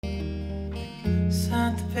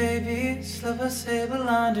Santa baby, slip a sable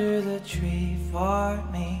under the tree for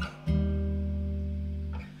me.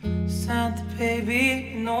 Santa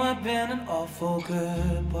baby, you know I've been an awful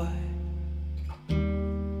good boy.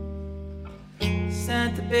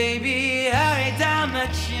 Santa baby, hurry down the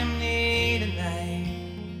chimney tonight.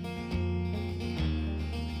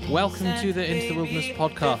 Welcome to the Into the Wilderness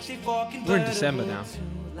podcast. We're in December now,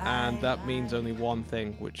 and that means only one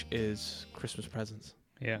thing, which is Christmas presents.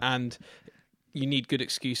 Yeah. And you need good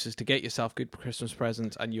excuses to get yourself good Christmas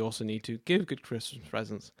presents, and you also need to give good Christmas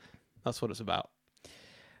presents. That's what it's about.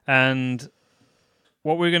 And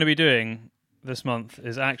what we're going to be doing this month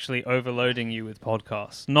is actually overloading you with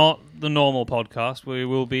podcasts. Not the normal podcast. We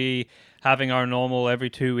will be having our normal every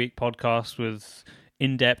 2-week podcast with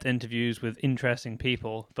in-depth interviews with interesting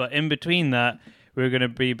people. But in between that, we're going to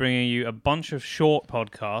be bringing you a bunch of short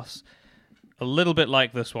podcasts, a little bit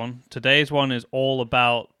like this one. Today's one is all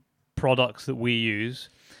about products that we use,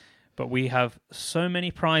 but we have so many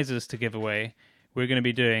prizes to give away. We're going to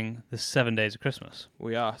be doing the 7 days of Christmas.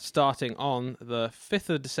 We are starting on the 5th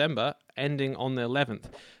of December, ending on the 11th.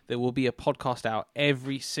 There will be a podcast out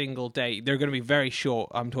every single day. They're going to be very short.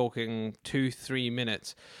 I'm talking 2-3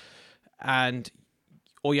 minutes. And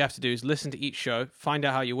all you have to do is listen to each show, find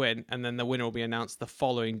out how you win, and then the winner will be announced the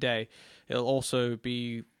following day. It'll also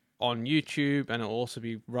be on YouTube, and it'll also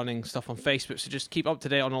be running stuff on Facebook. So just keep up to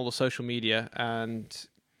date on all the social media and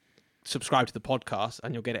subscribe to the podcast,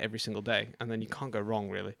 and you'll get it every single day. And then you can't go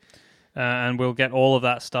wrong, really. And we'll get all of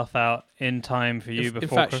that stuff out in time for you before In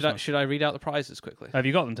fact, Christmas. should I read out the prizes quickly? Have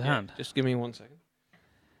you got them to hand? Just give me 1 second.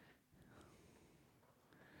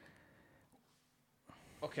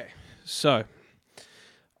 Okay, so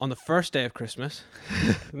on the first day of Christmas,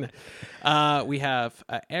 we have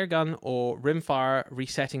air gun or rimfire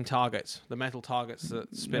resetting targets, the metal targets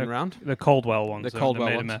that spin around. The Coldwell ones. The Coldwell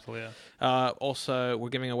made ones. of metal, yeah. Also, we're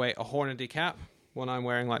giving away a Hornady cap, one I'm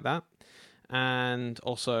wearing like that. And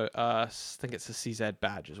also, I think it's a CZ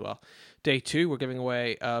badge as well. Day 2, we're giving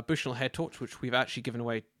away a Bushnell head torch, which we've actually given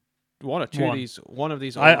away one or two of these. One of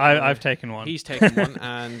these. I've taken one. He's taken one,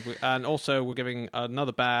 and also we're giving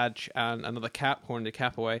another badge and another cap, Hornady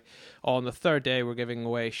cap away. On the 3rd day, we're giving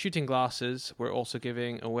away shooting glasses. We're also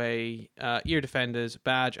giving away ear defenders,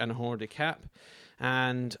 badge, and a Hornady cap.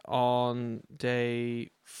 And on day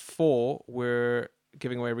 4, we're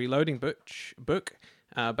giving away a reloading book,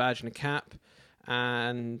 badge, and a cap.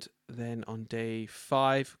 And then on day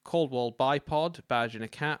 5, Coldwell bipod, badge and a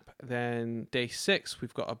cap. Then day 6,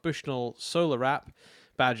 we've got a Bushnell solar wrap,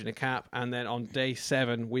 badge and a cap. And then on day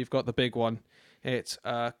 7, we've got the big one. It's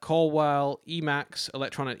Coldwell Emax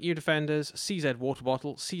electronic ear defenders, CZ water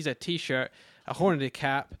bottle, CZ t-shirt, a Hornady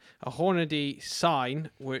cap, a Hornady sign,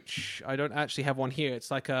 which I don't actually have one here. It's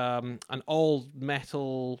like an old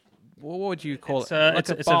metal. What would you call it?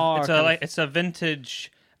 Like it's a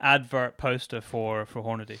vintage advert poster for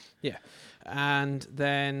Hornady. Yeah. And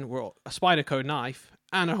then we're a Spyderco knife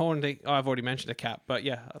and a Hornady. Oh, I've already mentioned a cap, but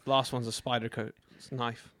yeah, the last one's a Spyderco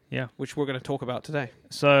knife. Yeah. Which we're going to talk about today.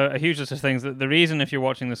 So a huge list of things. The reason, if you're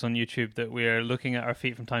watching this on YouTube, that we're looking at our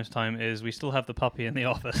feet from time to time is we still have the puppy in the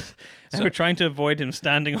office. And we're trying to avoid him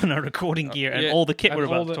standing on our recording gear and all the kit we're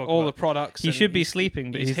about to talk about. All the products. He should be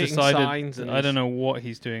sleeping, but he's decided, and I don't know what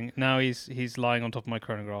he's doing. Now he's lying on top of my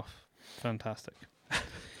chronograph. Fantastic.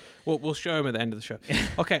 We'll show him at the end of the show.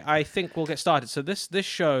 Okay, I think we'll get started. So this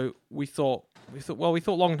show, we thought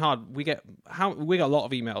long and hard. We got a lot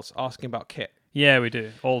of emails asking about kit. Yeah, we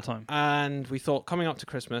do all the time. And we thought, coming up to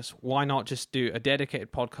Christmas, why not just do a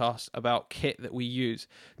dedicated podcast about kit that we use?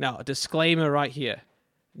 Now, a disclaimer right here: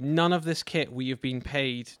 none of this kit we have been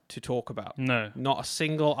paid to talk about. No, not a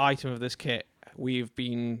single item of this kit we've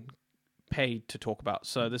been paid to talk about.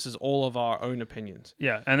 So this is all of our own opinions.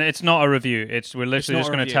 Yeah, and it's not a review. We're literally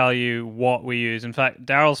just going to tell you what we use. In fact,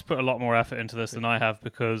 Daryl's put a lot more effort into this than I have,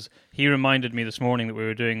 because he reminded me this morning that we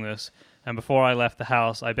were doing this, and before I left the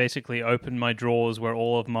house, I basically opened my drawers where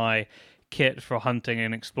all of my kit for hunting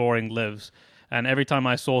and exploring lives, and every time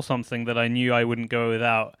I saw something that I knew I wouldn't go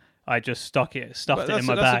without, I just stuffed it in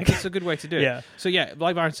my bag. That's a good way to do it. Yeah. So yeah,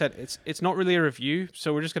 like Byron said, it's not really a review,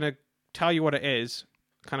 so we're just going to tell you what it is,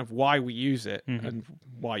 kind of why we use it, and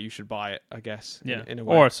why you should buy it, I guess. Yeah. In a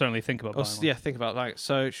way. Or certainly think about buying one. Yeah, think about that.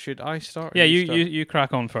 So should I start? Yeah, you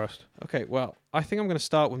crack on first. Okay, well, I think I'm going to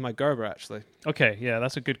start with my Gerber, actually. Okay, yeah,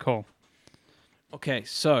 that's a good call. Okay,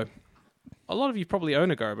 so a lot of you probably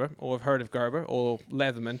own a Gerber, or have heard of Gerber, or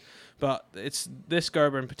Leatherman, but it's this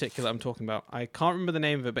Gerber in particular I'm talking about. I can't remember the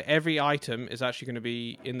name of it, but every item is actually going to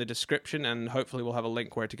be in the description, and hopefully we'll have a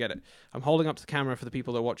link where to get it. I'm holding up to the camera for the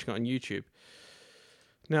people that are watching it on YouTube.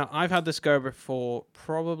 Now, I've had this Gerber for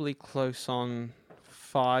probably close on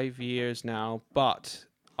 5 years now, but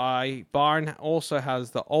Barn also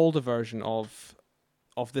has the older version of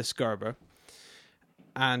this Gerber,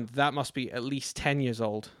 and that must be at least 10 years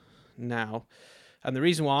old now. And the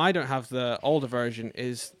reason why I don't have the older version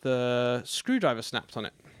is the screwdriver snapped on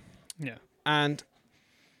it. Yeah. And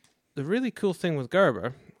the really cool thing with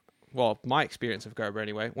Gerber, well, my experience of Gerber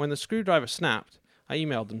anyway, when the screwdriver snapped, I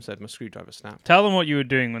emailed them, said my screwdriver snapped. Tell them what you were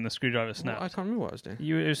doing when the screwdriver snapped. Well, I can't remember what I was doing.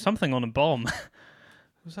 It was something on a bomb.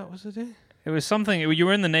 Was that what I did? It was something. You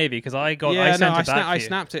were in the Navy because I sent it back to I you.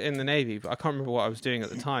 snapped it in the Navy, but I can't remember what I was doing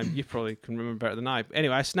at the time. You probably can remember better than I.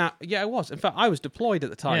 Anyway, I snapped. Yeah, I was. In fact, I was deployed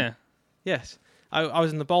at the time. Yeah. Yes. I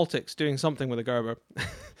was in the Baltics doing something with a Gerber.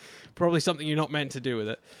 Probably something you're not meant to do with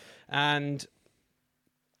it. And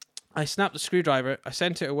I snapped the screwdriver, I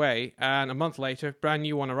sent it away, and a month later, brand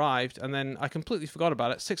new one arrived, and then I completely forgot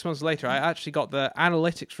about it. 6 months later, I actually got the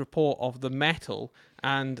analytics report of the metal,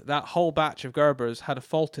 and that whole batch of Gerbers had a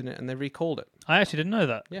fault in it, and they recalled it. I actually didn't know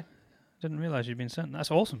that. Yeah. Didn't realize you'd been sent.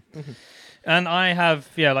 That's awesome. Mm-hmm. And I have,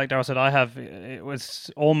 like Darryl said, it was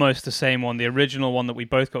almost the same one, the original one that we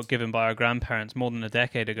both got given by our grandparents more than a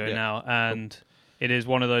decade ago now, and it is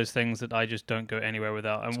one of those things that I just don't go anywhere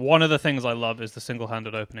without. And one of the things I love is the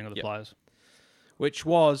single-handed opening of the pliers. Which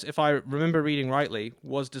was, if I remember reading rightly,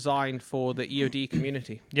 was designed for the EOD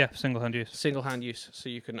community. Yeah, single-hand use. Single-hand use, so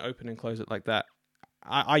you can open and close it like that.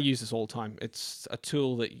 I use this all the time. It's a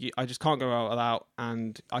tool that I just can't go out without,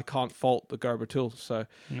 and I can't fault the Gerber tool. So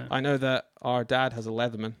I know that our dad has a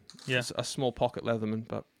Leatherman, a small pocket Leatherman,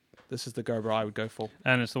 but this is the Gerber I would go for.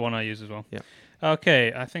 And it's the one I use as well. Yeah.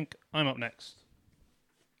 Okay, I think I'm up next.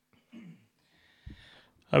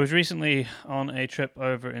 I was recently on a trip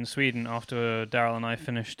over in Sweden after Darryl and I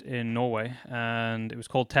finished in Norway, and it was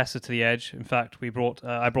called Tested to the Edge. In fact, I brought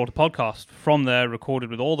a podcast from there, recorded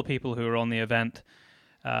with all the people who were on the event,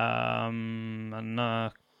 2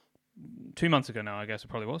 months ago now, I guess it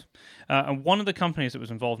probably was. And one of the companies that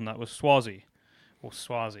was involved in that was Swazi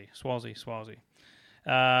clothing.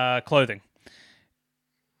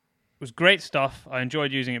 It was great stuff. I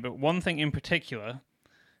enjoyed using it, but one thing in particular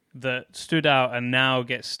that stood out and now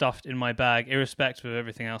gets stuffed in my bag, irrespective of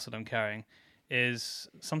everything else that I'm carrying, is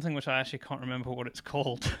something which I actually can't remember what it's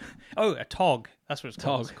called. Oh, a tog. That's what it's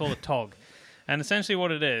called. It's called a tog. And essentially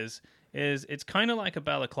what it is it's kind of like a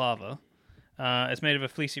balaclava. It's made of a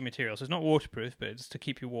fleecy material, so it's not waterproof, but it's to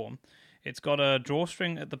keep you warm. It's got a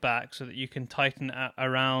drawstring at the back so that you can tighten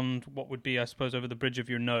around what would be, I suppose, over the bridge of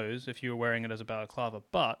your nose if you were wearing it as a balaclava.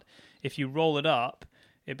 But if you roll it up,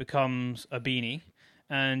 it becomes a beanie.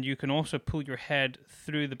 And you can also pull your head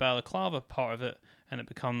through the balaclava part of it, and it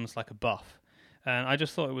becomes like a buff. And I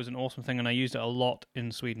just thought it was an awesome thing, and I used it a lot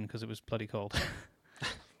in Sweden because it was bloody cold.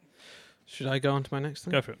 Should I go on to my next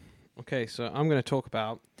thing? Go for it. Okay, so I'm going to talk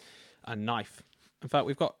about a knife. In fact,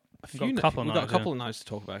 we've got a couple of knives to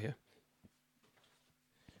talk about here.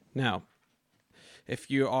 Now,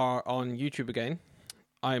 if you are on YouTube again,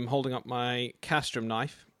 I'm holding up my Castrum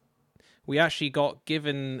knife. We actually got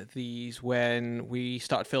given these when we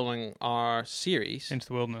started filming our series Into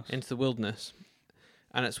the Wilderness.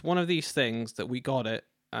 And it's one of these things that we got it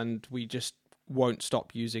and we just won't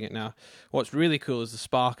stop using it now. What's really cool is the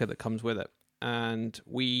sparker that comes with it, and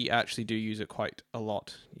we actually do use it quite a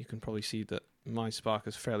lot. You can probably see that my sparker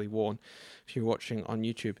is fairly worn if you're watching on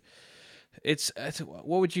YouTube. It's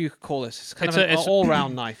what would you call this? It's kind of an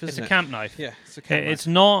all-round knife, isn't it? It's a camp knife. Yeah, it's a camp knife.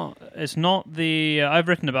 It's not the... I've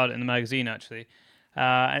written about it in the magazine, actually.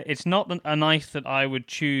 It's not a knife that I would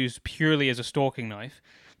choose purely as a stalking knife,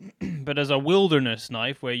 but as a wilderness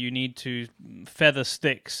knife where you need to feather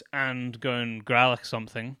sticks and go and growl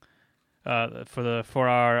something. For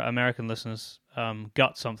our American listeners,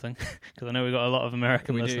 gut something, because I know we've got a lot of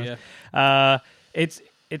American listeners. Do, yeah.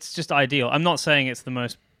 It's just ideal. I'm not saying it's the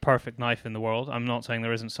most perfect knife in the world. I'm not saying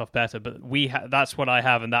there isn't stuff better, but that's what I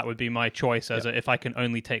have, and that would be my choice if I can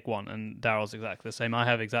only take one. And Darryl's exactly the same. I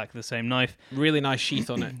have exactly the same knife. Really nice sheath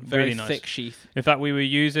on it. Very really nice. Thick sheath. In fact, we were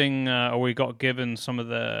using, or we got given some of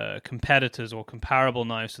the competitors or comparable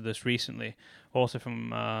knives to this recently, also from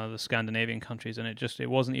the Scandinavian countries, and it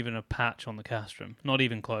wasn't even a patch on the Castrum. Not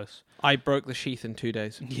even close. I broke the sheath in 2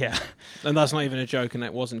 days. Yeah. And that's not even a joke, and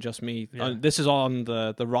it wasn't just me. Yeah. This is on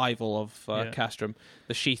the rival of Castrum.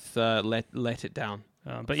 The sheath let it down.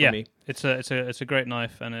 But yeah, me. It's a great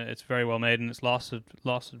knife, and it's very well made, and it's lasted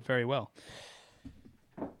very well.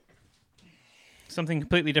 Something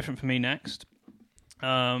completely different for me next,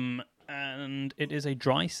 and it is a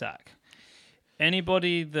dry sack.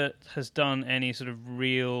 Anybody that has done any sort of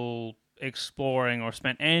real exploring or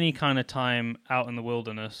spent any kind of time out in the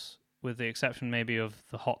wilderness, with the exception maybe of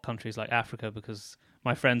the hot countries like Africa, because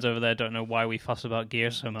my friends over there don't know why we fuss about gear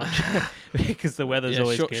so much because the weather's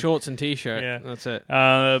always good. Shorts and t-shirt. Yeah. That's it.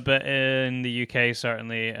 But in the UK,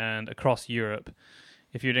 certainly, and across Europe,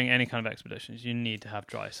 if you're doing any kind of expeditions, you need to have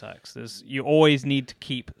dry sacks. You always need to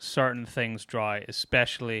keep certain things dry,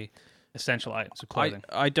 especially essential items of clothing.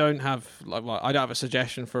 I don't have a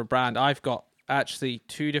suggestion for a brand. I've got actually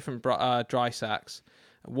 2 different dry sacks.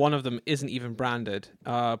 One of them isn't even branded,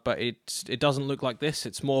 but it doesn't look like this.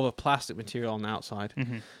 It's more of a plastic material on the outside.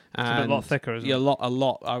 Mm-hmm. It's a lot thicker, isn't it? Yeah, a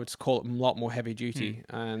lot. I would call it a lot more heavy duty.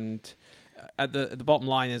 And at the bottom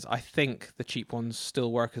line is, I think the cheap ones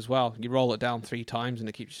still work as well. You roll it down 3 times and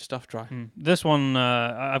it keeps your stuff dry. This one,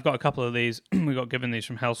 I've got a couple of these. We got given these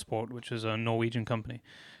from Hellsport, which is a Norwegian company.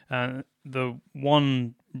 The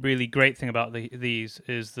one really great thing about these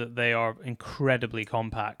is that they are incredibly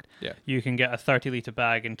compact. Yeah. You can get a 30-litre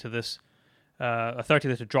bag into this, a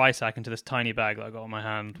 30-litre dry sack into this tiny bag that I got on my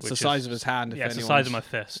hand. It's the size of his hand. It's the size of my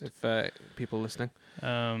fist. If people are listening.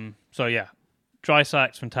 So yeah, dry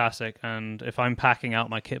sack's fantastic. And if I'm packing out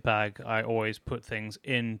my kit bag, I always put things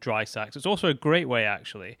in dry sacks. It's also a great way,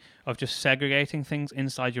 actually, of just segregating things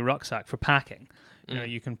inside your rucksack for packing. You know,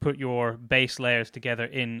 you can put your base layers together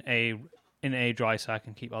in a dry sack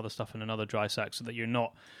and keep other stuff in another dry sack so that you're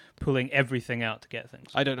not pulling everything out to get things.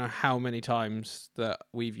 I don't know how many times that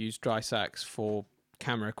we've used dry sacks for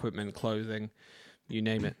camera equipment, clothing, you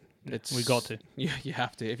name it. We got to. You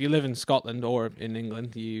have to. If you live in Scotland or in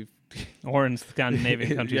England, or in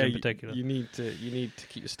Scandinavian countries in particular. You need to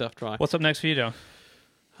keep your stuff dry. What's up next for you, Joe?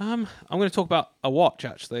 I'm going to talk about a watch,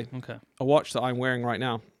 actually. Okay. A watch that I'm wearing right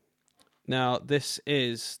now. Now, this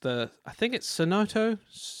is I think it's Sonoto.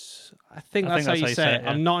 I think that's how you say it.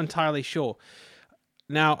 Yeah. I'm not entirely sure.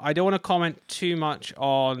 Now, I don't want to comment too much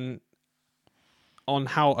on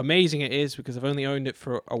how amazing it is because I've only owned it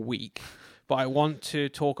for a week. But I want to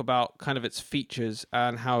talk about kind of its features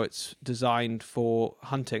and how it's designed for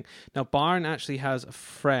hunting. Now, Byron actually has a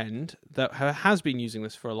friend that has been using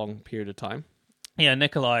this for a long period of time. Yeah,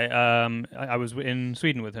 Nikolai. I was in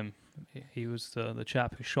Sweden with him. He was the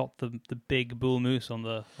chap who shot the big bull moose on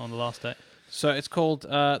the last day. So it's called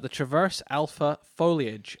the Traverse Alpha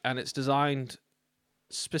Foliage, and it's designed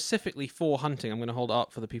specifically for hunting. I'm going to hold it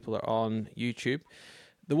up for the people that are on YouTube.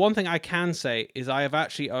 The one thing I can say is I have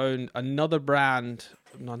actually owned another version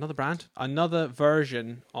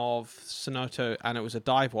of Sonoto, and it was a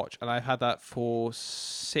dive watch, and I've had that for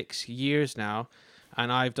 6 years now. And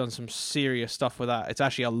I've done some serious stuff with that. It's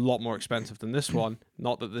actually a lot more expensive than this one.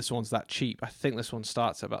 Not that this one's that cheap. I think this one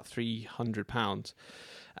starts at about £300.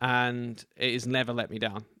 And it has never let me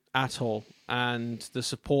down at all. And the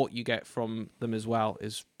support you get from them as well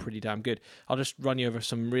is pretty damn good. I'll just run you over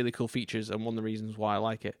some really cool features and one of the reasons why I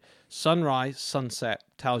like it. Sunrise, sunset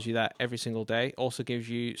tells you that every single day. Also gives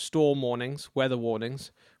you storm warnings, weather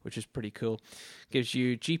warnings, which is pretty cool. Gives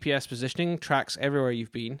you GPS positioning, tracks everywhere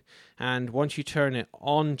you've been, and once you turn it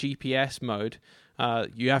on GPS mode,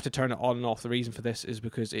 you have to turn it on and off. The reason for this is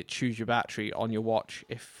because it chews your battery on your watch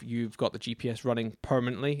if you've got the GPS running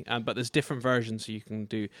permanently, but there's different versions, so you can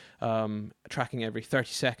do tracking every 30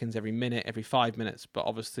 seconds, every minute, every 5 minutes, but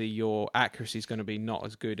obviously your accuracy is going to be not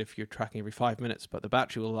as good if you're tracking every 5 minutes, but the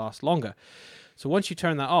battery will last longer. So once you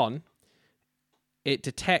turn that on, it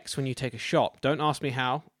detects when you take a shot. Don't ask me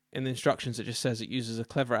how. In the instructions, it just says it uses a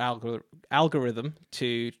clever algorithm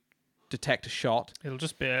to detect a shot. It'll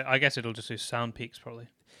just be, I guess it'll just do sound peaks probably.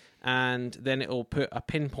 And then it'll put a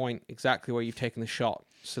pinpoint exactly where you've taken the shot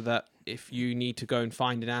so that if you need to go and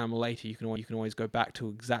find an animal later, you can always go back to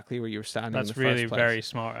exactly where you were standing in the first place. That's really very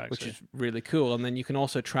smart, actually. Which is really cool. And then you can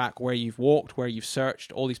also track where you've walked, where you've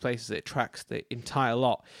searched, all these places. It tracks the entire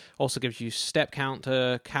lot. Also gives you step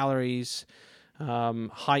counter, calories,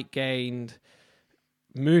 height gained,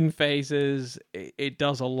 moon phases. It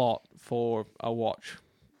does a lot for a watch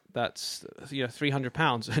that's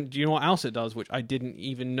 £300. And do you know what else it does, which I didn't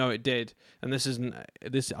even know it did? And I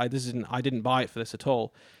didn't buy it for this at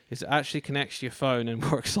all. Is it actually connects to your phone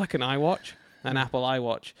and works like an iWatch, an Apple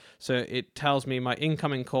iWatch. So it tells me my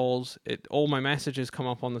incoming calls. All my messages come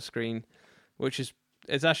up on the screen,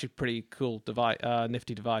 it's actually pretty cool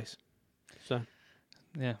nifty device. So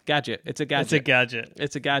yeah, gadget. It's a gadget.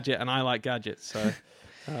 It's a gadget, and I like gadgets. So.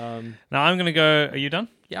 Now I'm going to go. Are you done?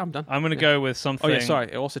 Yeah, I'm done. I'm going to go with something. Oh yeah, sorry.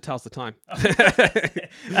 It also tells the time.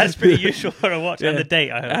 That's pretty useful for a watch. Yeah. And the date,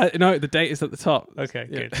 I hope. No, the date is at the top. Okay,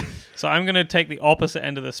 good. So I'm going to take the opposite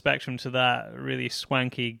end of the spectrum to that really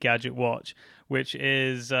swanky gadget watch, which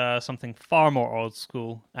is something far more old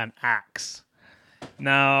school, an axe.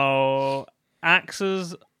 Now,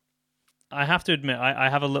 axes, I have to admit, I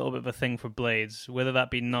have a little bit of a thing for blades, whether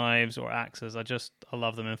that be knives or axes. I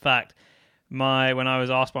love them. In fact, when I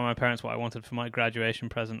was asked by my parents what I wanted for my graduation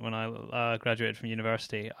present when I graduated from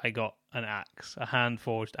university, I got an axe, a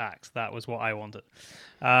hand-forged axe. That was what I wanted.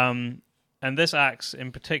 And this axe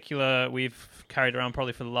in particular, we've carried around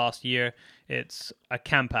probably for the last year. It's a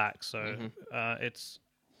camp axe, so it's...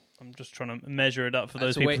 I'm just trying to measure it up for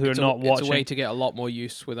those people who are not watching. It's a way to get a lot more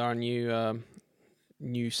use with our new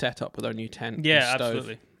setup, with our new tent. Yeah, stove.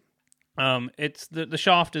 absolutely. It's the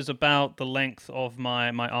shaft is about the length of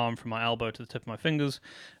my arm from my elbow to the tip of my fingers,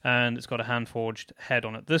 and it's got a hand forged head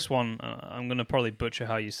on it. This one, I'm going to probably butcher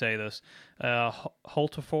how you say this.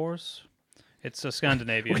 Holterfors. It's a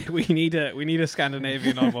Scandinavian. we need a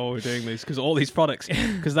Scandinavian on while we're doing this, because all these products,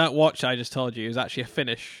 because that watch I just told you is actually a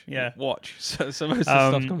Finnish watch. So most of the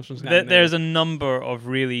stuff comes from Scandinavia. There's a number of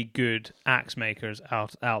really good axe makers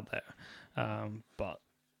out there, but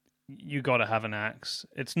you got to have an axe.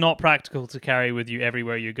 It's not practical to carry with you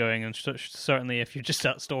everywhere you're going, and certainly if you're just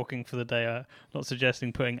out stalking for the day, I'm not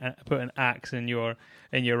suggesting put an axe in your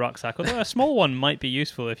rucksack. Although a small one might be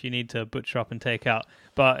useful if you need to butcher up and take out.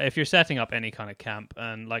 But if you're setting up any kind of camp,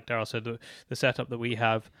 and like Daryl said, the setup that we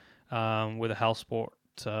have with a Hellsport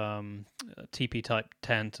teepee type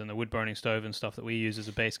tent and a wood burning stove and stuff that we use as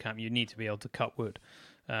a base camp, you need to be able to cut wood.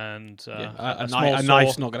 And a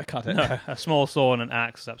knife's not going to cut it. No, a small saw and an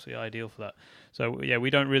axe is absolutely ideal for that. So yeah, we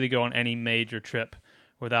don't really go on any major trip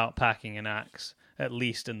without packing an axe, at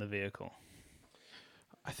least in the vehicle.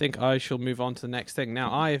 I think I shall move on to the next thing.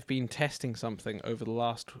 Now, I have been testing something over the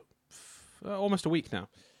last almost a week now.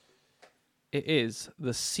 It is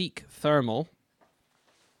the Seek Thermal.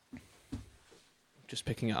 Just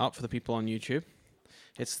picking it up for the people on YouTube.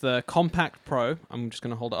 It's the Compact Pro. I'm just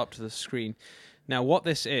going to hold it up to the screen. Now, what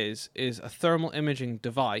this is a thermal imaging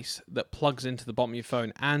device that plugs into the bottom of your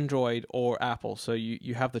phone, Android or Apple. So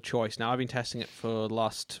you have the choice. Now, I've been testing it for the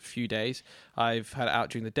last few days. I've had it out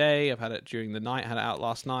during the day, I've had it during the night, had it out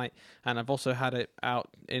last night, and I've also had it out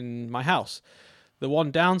in my house. The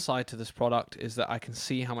one downside to this product is that I can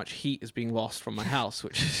see how much heat is being lost from my house,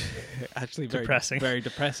 which is actually very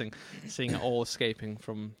depressing, seeing it all escaping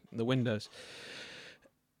from the windows.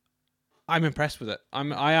 I'm impressed with it.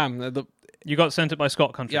 I am. You got sent it by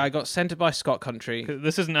Scott Country. Yeah, I got sent it by Scott Country.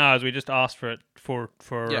 This isn't ours. We just asked for it for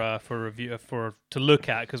review to look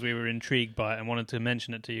at because we were intrigued by it and wanted to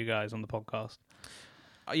mention it to you guys on the podcast.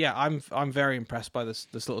 Yeah, I'm very impressed by this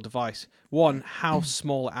little device. One, how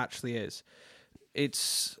small it actually is. It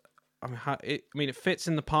fits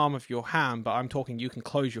in the palm of your hand, but I'm talking you can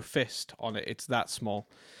close your fist on it. It's that small,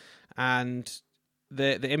 and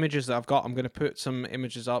the images that I've got, I'm going to put some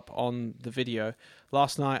images up on the video.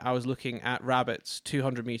 Last night I was looking at rabbits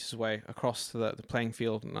 200 meters away across the playing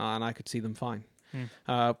field, and I could see them fine.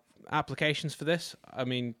 Applications for this, I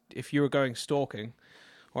mean, if you were going stalking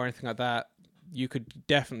or anything like that, you could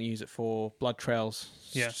definitely use it for blood trails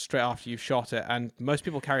straight after you've shot it. And most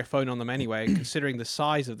people carry a phone on them anyway. Considering the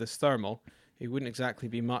size of this thermal, it wouldn't exactly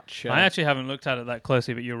be much. I actually haven't looked at it that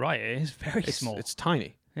closely, but you're right. It is very small. It's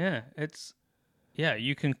tiny. Yeah,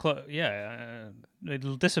 you can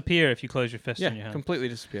it'll disappear if you close your fist in your hand. Completely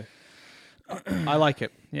disappear. I like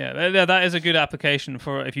it. Yeah, that is a good application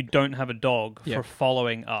for if you don't have a dog for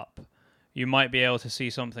following up. You might be able to see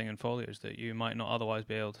something in foliage that you might not otherwise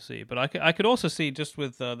be able to see. But I could also see, just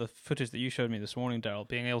with the footage that you showed me this morning, Daryl,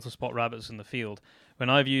 being able to spot rabbits in the field. When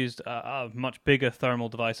I've used much bigger thermal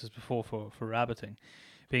devices before for rabbiting,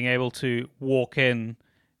 being able to walk in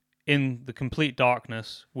the complete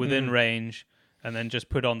darkness, within range, and then just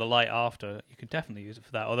put on the light after, you could definitely use it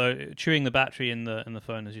for that. Although chewing the battery in the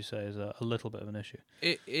phone, as you say, is a little bit of an issue.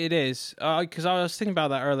 It is, because I was thinking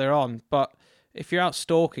about that earlier on, but if you're out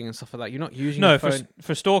stalking and stuff like that, you're not using your phone.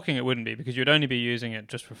 For stalking it wouldn't be, because you'd only be using it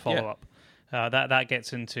just for follow-up. That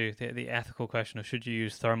gets into the ethical question of should you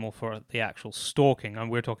use thermal for the actual stalking, and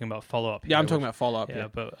we're talking about follow-up. Yeah, I'm talking about follow-up. Yeah,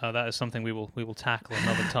 but that is something we will tackle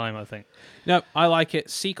another time, I think. No, I like it.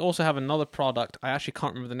 Seek also have another product. I actually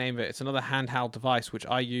can't remember the name of it. It's another handheld device, which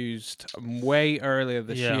I used way earlier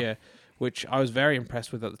this year, which I was very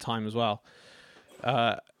impressed with at the time as well.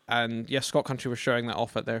 And yes, Scott Country was showing that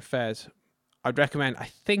off at their fairs. I'd recommend. I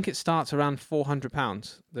think it starts around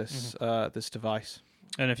 £400. This device.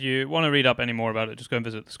 And if you want to read up any more about it, just go and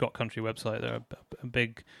visit the Scott Country website. They're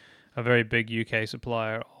a very big UK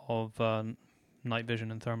supplier of night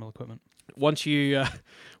vision and thermal equipment. Once you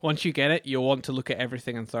get it, you'll want to look at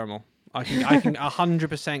everything in thermal. I can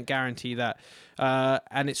 100% guarantee that.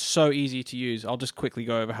 And it's so easy to use. I'll just quickly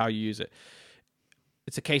go over how you use it.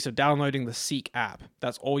 it's a case of downloading the Seek app.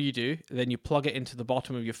 That's all you do. Then you plug it into the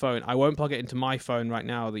bottom of your phone. I won't plug it into my phone right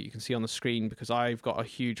now that you can see on the screen because I've got a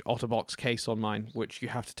huge OtterBox case on mine, which you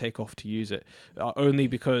have to take off to use it. Only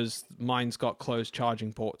because mine's got closed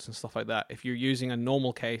charging ports and stuff like that. If you're using a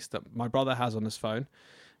normal case that my brother has on his phone,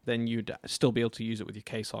 then you'd still be able to use it with your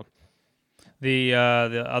case on. The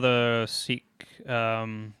other Seek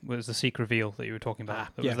was the Seek Reveal that you were talking about.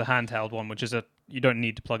 It was the handheld one, which is you don't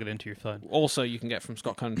need to plug it into your phone. Also, you can get from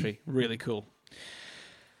Scott Country. Really cool.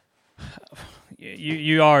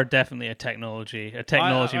 You are definitely a technology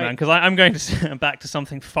man, because I'm going to back to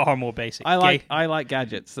something far more basic. I like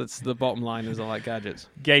gadgets. That's the bottom line. Is I like gadgets.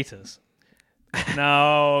 Gaiters.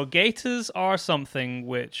 Now, gaiters are something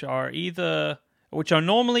which are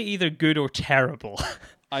normally either good or terrible.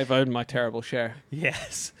 I've owned my terrible share.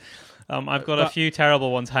 Yes. I've got a few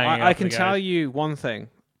terrible ones hanging out. I can tell you one thing.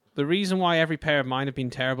 The reason why every pair of mine have been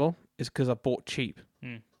terrible is because I bought cheap.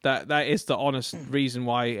 That is the honest reason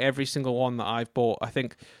why every single one that I've bought. I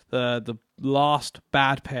think the last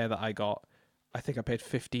bad pair that I got, I think I paid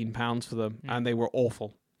 £15 for them, and they were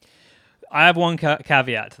awful. I have one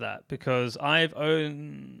caveat to that, because I've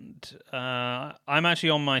owned... I'm actually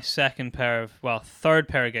on my third pair of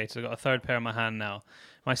gaiters. I've got a third pair in my hand now.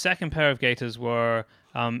 My second pair of gaiters were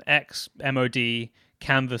ex-MOD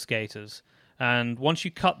canvas gaiters. And once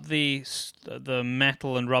you cut the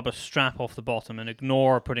metal and rubber strap off the bottom and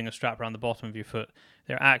ignore putting a strap around the bottom of your foot,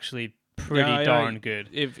 they're actually pretty darn good.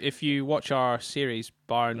 If you watch our series,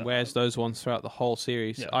 Byron wears those ones throughout the whole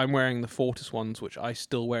series. Yeah. I'm wearing the Fortis ones, which I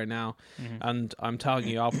still wear now. And I'm telling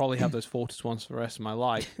you, I'll probably have those Fortis ones for the rest of my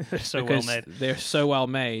life. They're so well made. They're so well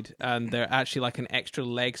made, and they're actually like an extra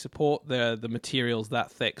leg support. The material's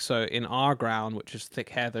that thick. So in our ground, which is thick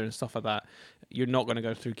heather and stuff like that, you're not going to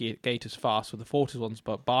go through gaiters fast with the Fortis ones.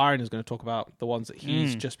 But Byron is going to talk about the ones that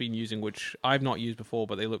he's just been using, which I've not used before,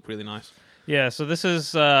 but they look really nice. Yeah, so this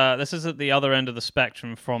is at the other end of the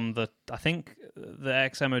spectrum from I think the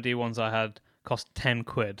ex-MOD ones I had cost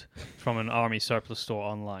 £10 from an army surplus store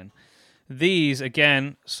online. These,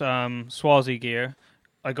 again, some Swazi gear.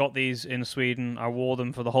 I got these in Sweden. I wore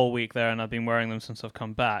them for the whole week there, and I've been wearing them since I've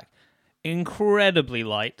come back. Incredibly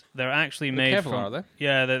light. They're actually made Kevlar, from... are they?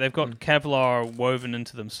 Yeah, they've got Kevlar woven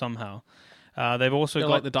into them somehow. They've also They're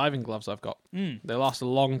got... like the diving gloves I've got. They last a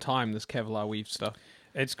long time, this Kevlar weave stuff.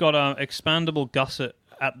 It's got an expandable gusset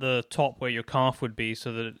at the top where your calf would be,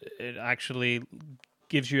 so that it actually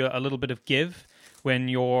gives you a little bit of give when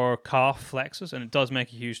your calf flexes, and it does make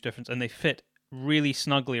a huge difference. And they fit really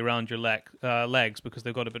snugly around your legs because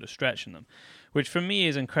they've got a bit of stretch in them, which for me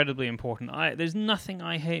is incredibly important. There's nothing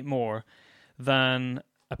I hate more than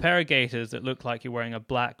a pair of gaiters that look like you're wearing a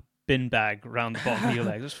black bin bag around the bottom of your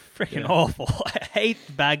legs. It's freaking awful. I hate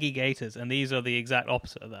baggy gaiters, and these are the exact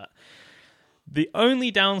opposite of that. The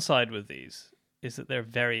only downside with these is that they're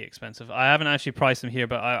very expensive. I haven't actually priced them here,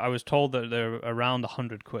 but I was told that they're around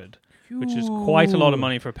 £100, which is quite a lot of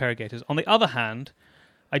money for a pair of gaiters. On the other hand,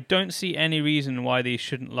 I don't see any reason why these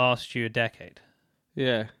shouldn't last you a decade.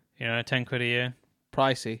 Yeah. You know, £10 a year.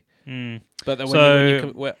 Pricey. But then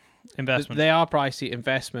investment. They are pricey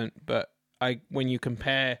investment, but when you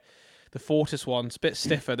compare the Fortis ones, a bit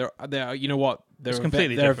stiffer. They're you know what? They're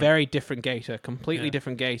a very different gaiter. Completely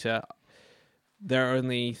different gaiter. They're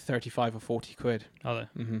only 35 or 40 quid. Are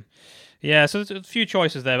they? Mm-hmm. Yeah, so there's a few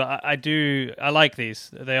choices there, but I like these.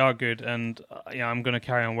 They are good, and I'm going to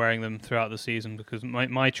carry on wearing them throughout the season because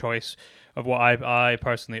my choice of what I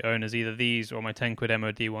personally own is either these or my £10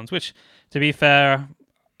 MOD ones, which, to be fair,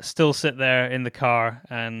 still sit there in the car,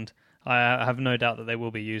 and I have no doubt that they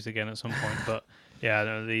will be used again at some point. But yeah,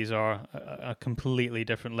 no, these are a completely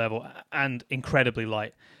different level and incredibly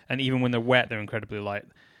light. And even when they're wet, they're incredibly light.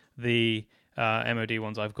 The MOD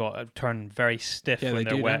ones I've got turn very stiff when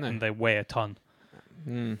they're wet, and they weigh a ton.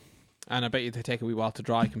 And I bet you they take a wee while to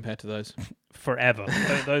dry compared to those. Forever.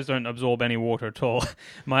 Those don't absorb any water at all.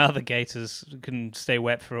 My other gaiters can stay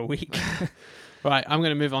wet for a week. Right, I'm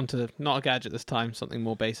going to move on to not a gadget this time, something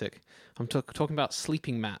more basic. I'm talking about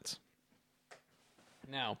sleeping mats.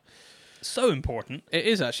 Now, so important. It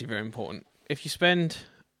is actually very important. If you spend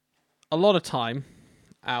a lot of time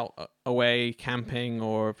out away camping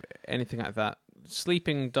or anything like that,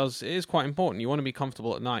 sleeping is quite important. You want to be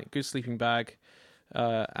comfortable at night. Good sleeping bag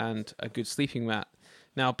and a good sleeping mat.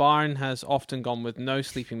 Now, Byron has often gone with no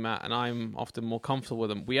sleeping mat, and I'm often more comfortable with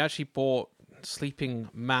them. We actually bought sleeping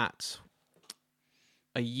mats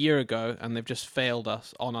a year ago, and they've just failed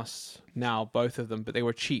on us now, both of them. But they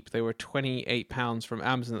were cheap. They were £28 from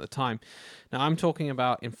Amazon at the time. Now I'm talking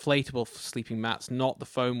about inflatable sleeping mats, not the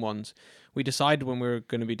foam ones. We decided when we were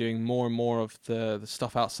going to be doing more and more of the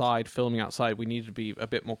stuff outside, filming outside, we needed to be a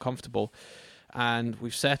bit more comfortable. And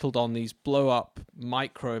we've settled on these blow-up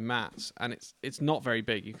micro mats, and it's not very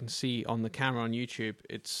big. You can see on the camera on YouTube,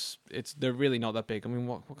 they're really not that big. I mean,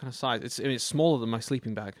 what kind of size? It's smaller than my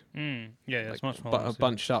sleeping bag. Yeah, it's much but smaller.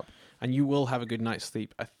 bunched up, and you will have a good night's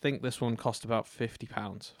sleep. I think this one cost about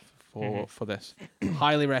 £50 for this.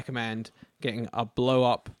 Highly recommend getting a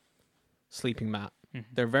blow-up sleeping mat.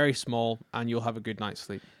 They're very small, and you'll have a good night's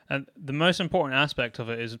sleep. And the most important aspect of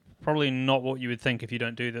it is probably not what you would think if you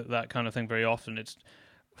don't do that kind of thing very often. It's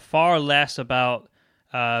far less about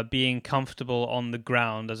being comfortable on the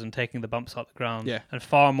ground, as in taking the bumps out the ground, and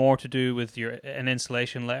far more to do with an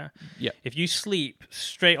insulation layer. Yeah. If you sleep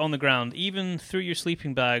straight on the ground, even through your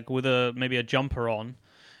sleeping bag with maybe a jumper on,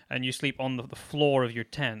 and you sleep on the floor of your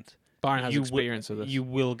tent, Byron has experience of this. You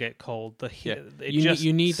will get cold.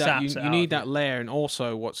 You need that layer, and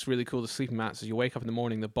also what's really cool with the sleeping mats is you wake up in the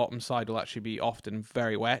morning, the bottom side will actually be often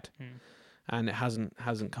very wet, and it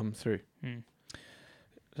hasn't come through.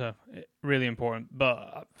 So really important,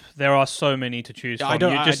 but there are so many to choose from.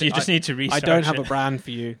 You just need to research. I don't have a brand for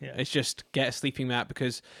you. Yeah. It's just get a sleeping mat,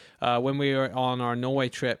 because when we were on our Norway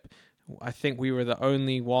trip, I think we were the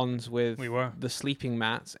only ones with the sleeping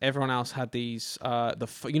mats. Everyone else had these,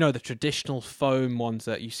 the traditional foam ones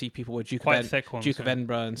that you see people with Duke of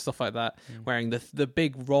Edinburgh and stuff like that, wearing the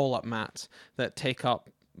big roll-up mats that take up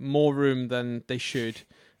more room than they should.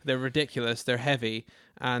 They're ridiculous. They're heavy,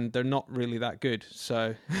 and they're not really that good.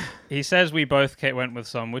 So he says we both went with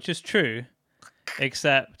some, which is true,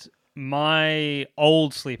 except my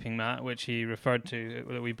old sleeping mat, which he referred to,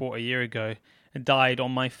 that we bought a year ago, died on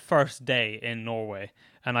my first day in Norway,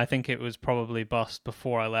 and I think it was probably bust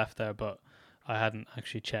before I left there, but I hadn't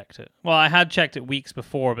actually checked it. Well, I had checked it weeks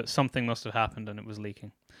before, but something must have happened and it was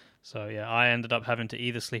leaking. So yeah, I ended up having to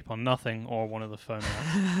either sleep on nothing or one of the foam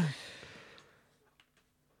mats.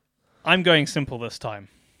 I'm going simple this time.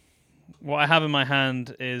 What I have in my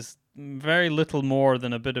hand is very little more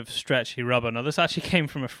than a bit of stretchy rubber. Now, this actually came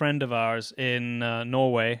from a friend of ours in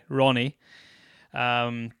Norway, Ronnie.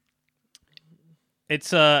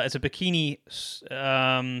 It's a bikini.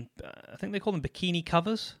 I think they call them bikini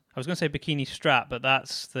covers. I was going to say bikini strap, but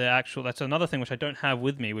that's another thing which I don't have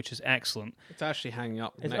with me, which is excellent. It's actually hanging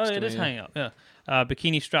up. It is hanging up. Yeah,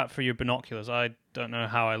 bikini strap for your binoculars. I don't know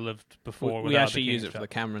how I lived before. We actually use it for the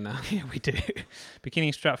camera now. Yeah, we do.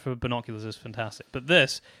 Bikini strap for binoculars is fantastic. But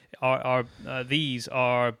these are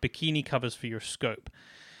bikini covers for your scope.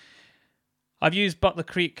 I've used Butler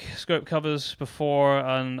Creek scope covers before,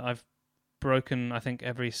 and I've broken, I think,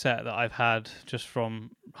 every set that I've had just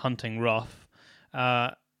from hunting rough.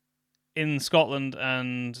 In Scotland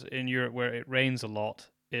and in Europe, where it rains a lot,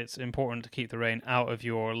 it's important to keep the rain out of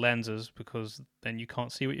your lenses, because then you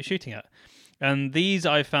can't see what you're shooting at. And these,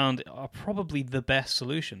 I found, are probably the best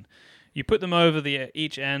solution. You put them over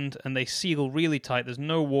each end, and they seal really tight. There's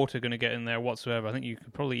no water going to get in there whatsoever. I think you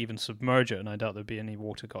could probably even submerge it, and I doubt there'd be any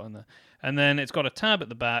water got in there. And then it's got a tab at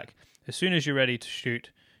the back. As soon as you're ready to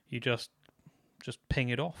shoot, you just ping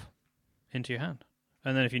it off into your hand.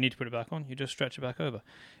 And then if you need to put it back on, you just stretch it back over.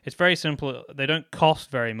 It's very simple. They don't cost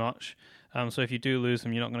very much. So if you do lose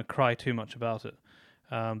them, you're not going to cry too much about it.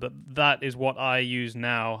 But that is what I use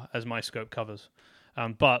now as my scope covers.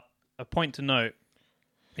 But a point to note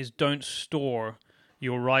is don't store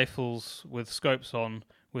your rifles with scopes on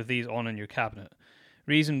with these on in your cabinet.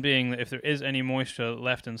 Reason being that if there is any moisture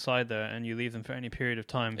left inside there and you leave them for any period of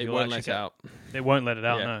time, it won't let it out. It won't let it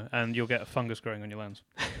out, no. And you'll get a fungus growing on your lens.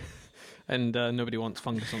 And nobody wants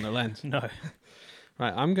fungus on their lens. No.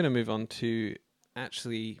 Right, I'm going to move on to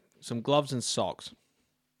actually some gloves and socks.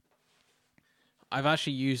 I've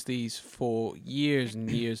actually used these for years and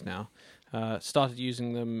years now. Started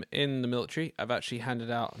using them in the military. I've actually handed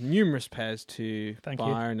out numerous pairs to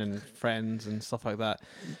Byron and friends and stuff like that.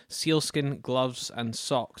 Sealskin gloves and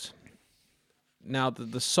socks. Now,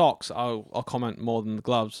 the socks, I'll comment more than the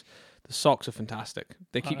gloves. The socks are fantastic.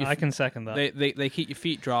 They keep I can second that. They keep your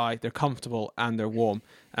feet dry, they're comfortable, and they're warm.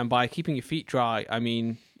 And by keeping your feet dry, I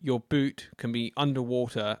mean your boot can be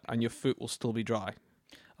underwater and your foot will still be dry.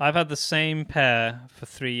 I've had the same pair for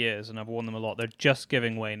 3 years, and I've worn them a lot. They're just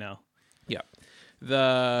giving way now. Yeah.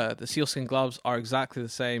 The sealskin gloves are exactly the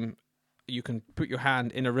same. You can put your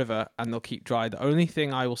hand in a river and they'll keep dry. The only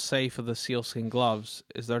thing I will say for the sealskin gloves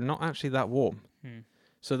is they're not actually that warm.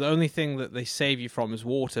 So the only thing that they save you from is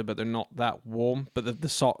water, but they're not that warm. But the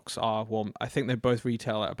socks are warm. I think they both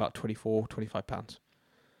retail at about £24, £25.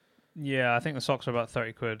 Yeah, I think the socks are about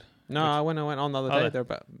 30 quid. No, when I went on the other Are day, they? they're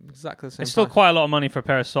about exactly the same. It's still price. quite a lot of money for a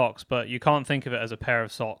pair of socks, but you can't think of it as a pair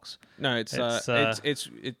of socks. No, It's,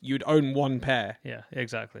 you'd own one pair Yeah,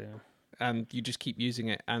 exactly. and you just keep using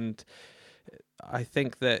it. And I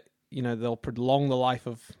think that they'll prolong the life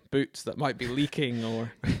of boots that might be leaking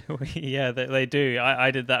or. Yeah, they do.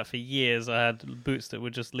 I did that for years. I had boots that were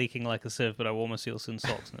just leaking like a sieve, but I wore my sealskin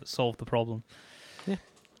socks, and it solved the problem.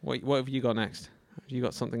 What have you got next? Have you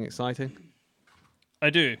got something exciting? I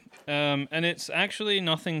do, and it's actually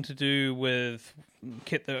nothing to do with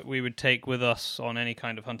kit that we would take with us on any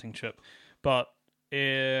kind of hunting trip, but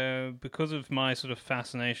because of my sort of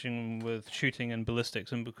fascination with shooting and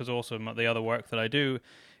ballistics, and because also the other work that I do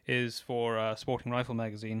is for Sporting Rifle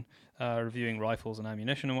magazine, reviewing rifles and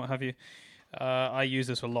ammunition and what have you, I use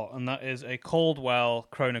this a lot, and that is a Caldwell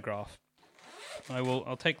chronograph.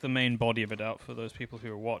 I'll take the main body of it out for those people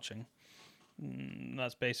who are watching.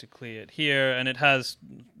 That's basically it here, and it has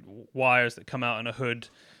wires that come out in a hood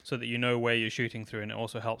so that you know where you're shooting through, and it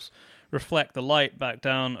also helps reflect the light back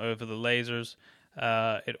down over the lasers.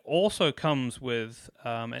 It also comes with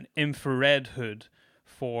an infrared hood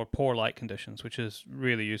for poor light conditions, which is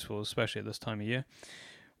really useful, especially at this time of year.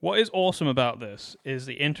 What is awesome about this is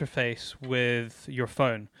the interface with your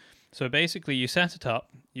phone. So basically you set it up,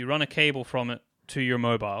 you run a cable from it to your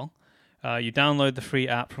mobile, you download the free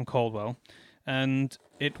app from Caldwell, and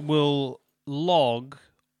it will log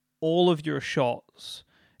all of your shots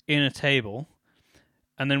in a table.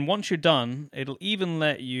 And then once you're done, it'll even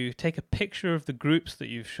let you take a picture of the groups that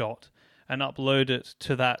you've shot and upload it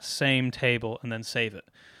to that same table and then save it.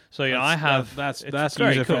 So that's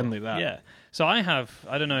very user cool. friendly. That Yeah. So I have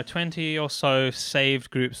 20 or so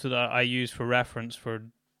saved groups that I use for reference for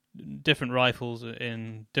different rifles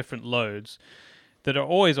in different loads that are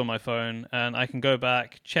always on my phone, and I can go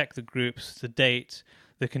back, check the groups, the date,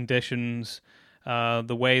 the conditions,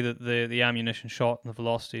 the way that the ammunition shot and the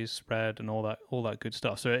velocities spread and all that good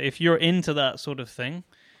stuff. So if you're into that sort of thing,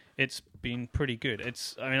 it's been pretty good.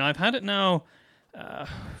 I've had it now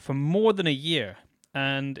for more than a year,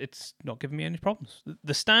 and it's not giving me any problems.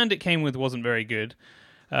 The stand it came with wasn't very good,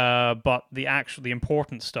 but the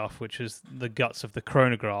important stuff, which is the guts of the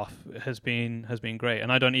chronograph, has been great.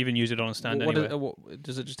 And I don't even use it on a stand anyway.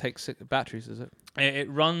 Does it just take batteries? Is it? It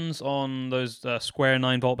runs on those square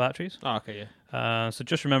 9-volt batteries. Oh, okay, yeah. So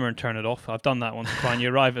just remember and turn it off. I've done that once. Fine.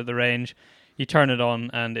 You arrive at the range, you turn it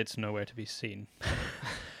on, and it's nowhere to be seen.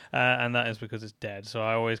 And that is because it's dead. So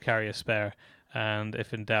I always carry a spare, and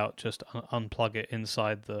if in doubt, just unplug it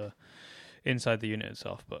inside the unit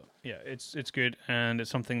itself. But yeah, it's good, and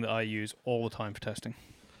it's something that I use all the time for testing.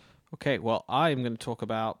 Okay, well, I'm going to talk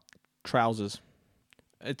about trousers.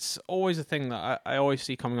 It's always a thing that I always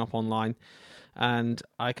see coming up online, and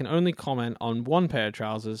I can only comment on one pair of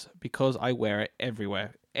trousers because I wear it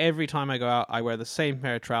everywhere. Every time I go out, I wear the same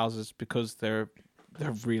pair of trousers because they're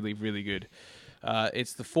really, really good.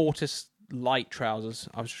 It's the Fortis light trousers.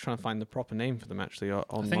 I was just trying to find the proper name for them actually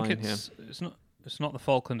online. I think it's not the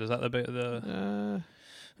Falkland. Is that the bit of the?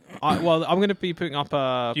 I'm going to be putting up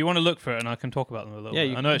a. Do you want to look for it, and I can talk about them a little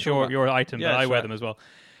bit? I know it's your item, Yeah, but I wear right. them as well.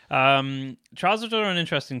 Trousers are an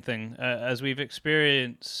interesting thing, as we've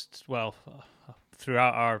experienced,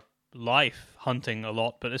 throughout our life, hunting a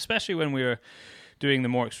lot, but especially when we were doing the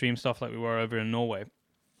more extreme stuff like we were over in Norway,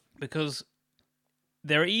 because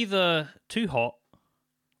they're either too hot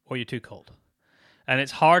or you're too cold. And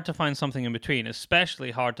it's hard to find something in between,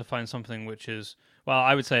 especially hard to find something which is,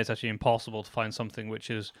 I would say it's actually impossible to find something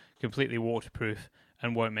which is completely waterproof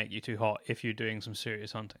and won't make you too hot if you're doing some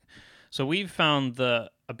serious hunting. So we've found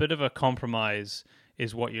that a bit of a compromise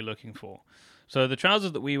is what you're looking for. So the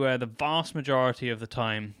trousers that we wear the vast majority of the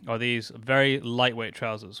time are these very lightweight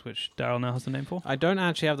trousers, which Daryl now has the name for. I don't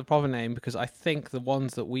actually have the proper name because I think the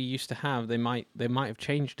ones that we used to have, they might have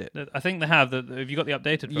changed it. I think they have. Have you got the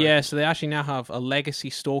updated version? Yeah, so they actually now have a legacy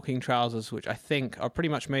stalking trousers, which I think are pretty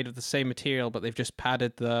much made of the same material, but they've just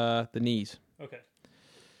padded the knees. Okay.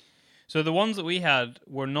 So the ones that we had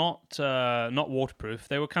were not waterproof.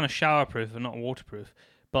 They were kind of showerproof and not waterproof,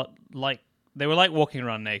 but they were like walking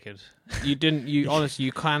around naked. Honestly,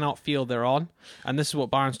 you cannot feel they're on. And this is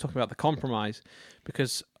what Byron's talking about, the compromise.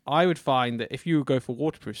 Because I would find that if you go for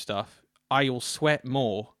waterproof stuff, I will sweat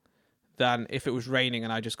more than if it was raining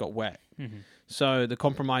and I just got wet. Mm-hmm. So the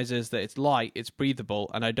compromise is that it's light, it's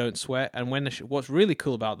breathable, and I don't sweat. And what's really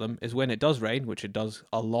cool about them is when it does rain, which it does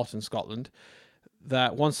a lot in Scotland,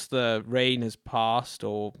 that once the rain has passed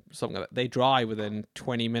or something like that, they dry within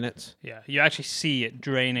 20 minutes. Yeah, you actually see it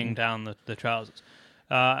draining down the trousers.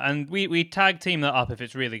 And we tag team that up if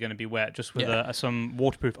it's really going to be wet, just with some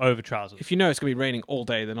waterproof over trousers. If you know it's going to be raining all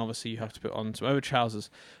day, then obviously you have to put on some over trousers.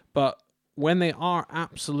 But when they are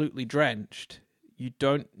absolutely drenched, you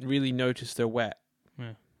don't really notice they're wet,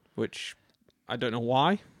 which I don't know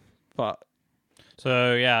why, but...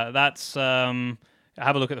 So, yeah, that's... have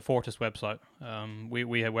a look at the Fortis website. We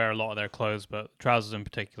wear a lot of their clothes, but trousers in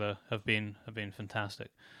particular have been fantastic.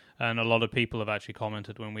 And a lot of people have actually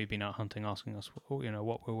commented when we've been out hunting, asking us, what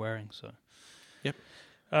we're wearing. So, yep.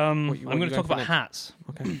 I'm going to talk about next? hats.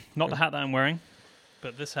 Okay. Not the hat that I'm wearing,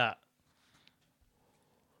 but this hat.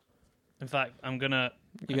 In fact, I'm gonna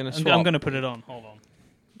put it on. Hold on.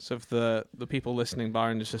 So if the people listening,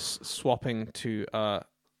 Byron is just swapping to a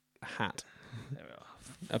hat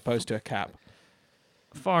opposed to a cap.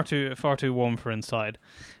 Far too warm for inside.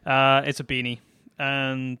 It's a beanie,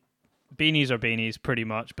 and beanies are beanies pretty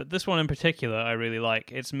much. But this one in particular, I really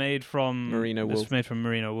like. It's made from merino wool. It's made from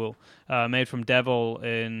merino wool. Made from Devil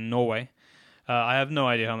in Norway. I have no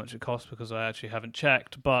idea how much it costs because I actually haven't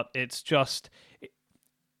checked. But it's just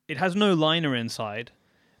it has no liner inside,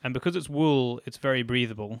 and because it's wool, it's very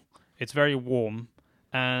breathable. It's very warm,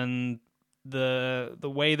 and the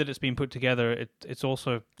way that it's been put together, it's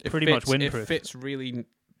also pretty much windproof. It fits really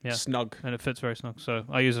snug, and it fits very snug. So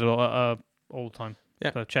I use it all the time.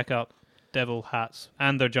 Yeah. So check out Devil hats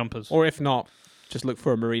and their jumpers. Or if not, just look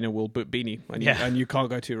for a merino wool beanie, and you can't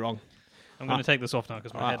go too wrong. I'm going to take this off now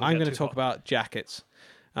because my head. I'm going to talk about jackets.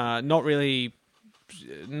 Not really,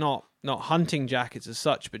 not hunting jackets as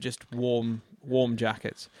such, but just warm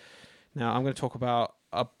jackets. Now I'm going to talk about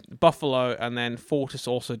a Buffalo, and then Fortis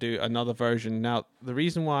also do another version. Now, the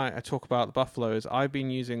reason why I talk about the Buffalo is I've been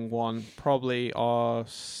using one probably about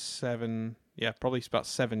 7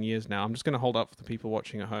 years now. I'm just going to hold up for the people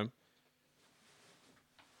watching at home.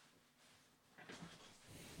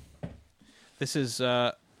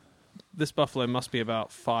 This Buffalo must be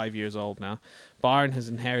about 5 years old now. Byron has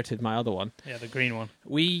inherited my other one. Yeah, the green one.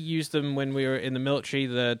 We used them when we were in the military.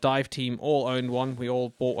 The dive team all owned one. We all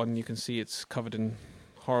bought one. You can see it's covered in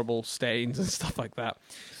horrible stains and stuff like that.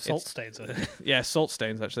 Salt stains, I think. Yeah, salt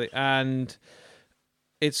stains, actually. And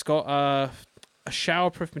it's got a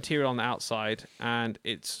showerproof material on the outside, and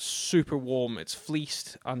it's super warm. It's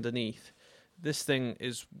fleeced underneath. This thing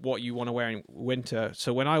is what you want to wear in winter.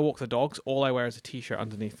 So when I walk the dogs, all I wear is a t-shirt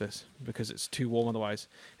underneath this because it's too warm otherwise.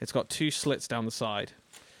 It's got 2 slits down the side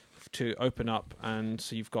to open up, and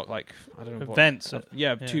so you've got vents.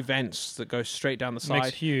 2 vents that go straight down the side.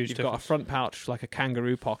 Makes huge You've difference. got a front pouch like a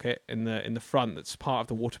kangaroo pocket in the front that's part of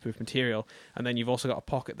the waterproof material, and then you've also got a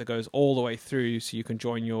pocket that goes all the way through so you can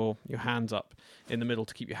join your hands up in the middle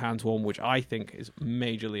to keep your hands warm, which I think is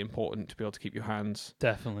majorly important to be able to keep your hands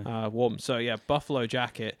definitely warm. So yeah, Buffalo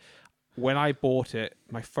jacket. When I bought it,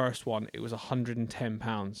 my first one, it was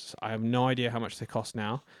 £110. I have no idea how much they cost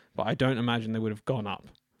now, but I don't imagine they would have gone up.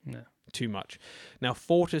 No. Too much. Now,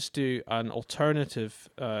 Fortis do an alternative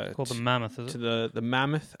called the Mammoth, is it? To the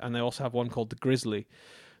Mammoth, and they also have one called the Grizzly.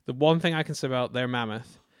 The one thing I can say about their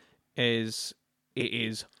Mammoth is it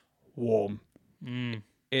is warm.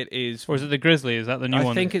 It is. Or is it the Grizzly? Is that the new one?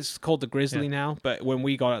 I think it's called the Grizzly now, but when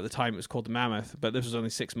we got it at the time, it was called the Mammoth, but this was only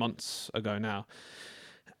 6 months ago now.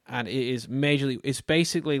 And it is it's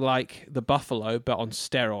basically like the Buffalo, but on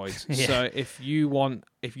steroids. Yeah. So if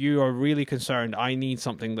you are really concerned, I need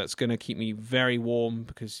something that's going to keep me very warm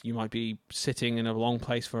because you might be sitting in a long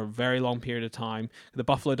place for a very long period of time. The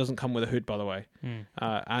Buffalo doesn't come with a hood, by the way.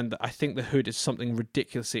 And I think the hood is something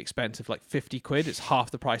ridiculously expensive, like 50 quid. It's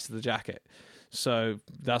half the price of the jacket. So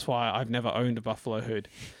that's why I've never owned a Buffalo hood.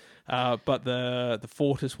 But the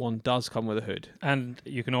Fortis one does come with a hood, and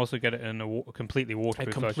you can also get it in a completely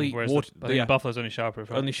waterproof complete version. Whereas the Buffalo's only showerproof,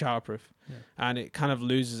 right? Only showerproof, and it kind of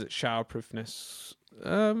loses its showerproofness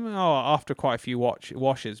after quite a few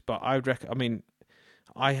washes. But I would recommend.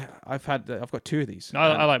 I've got 2 of these.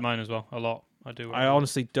 I like mine as well a lot. I do. I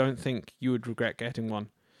honestly don't think you would regret getting one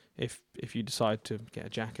if you decide to get a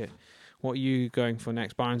jacket. What are you going for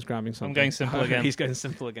next? Byron's grabbing something. I'm going simple again. He's going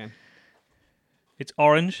simple again. It's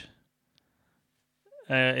orange.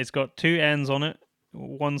 It's got 2 ends on it.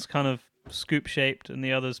 One's kind of scoop shaped and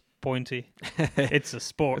the other's pointy. It's a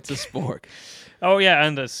spork. It's a spork. Oh yeah,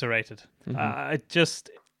 and it's serrated. Mm-hmm.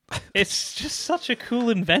 It's just such a cool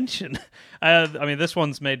invention. I mean, this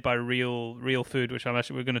one's made by Real Food, which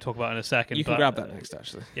we're going to talk about in a second. You can grab that next,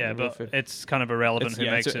 actually. Yeah, but it's kind of irrelevant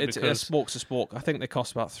who makes it. It's a spork's a spork. I think they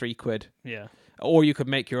cost about 3 quid. Yeah. Or you could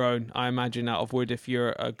make your own, I imagine, out of wood if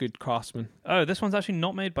you're a good craftsman. Oh, this one's actually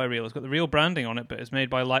not made by Real. It's got the Real branding on it, but it's made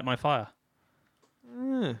by Light My Fire.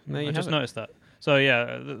 I just noticed that. So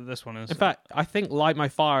yeah, this one is. In fact, I think Light My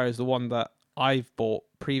Fire is the one that I've bought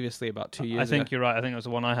previously about 2 years I think ago. you're right. I think it was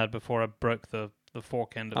the one I had before I broke the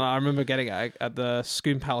fork end of it. I remember getting it at the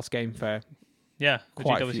Scone Palace Game Fair. Yeah, the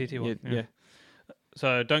Quite a GWCT few- one. yeah.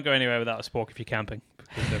 So don't go anywhere without a spork if you're camping,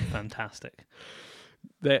 because they're fantastic.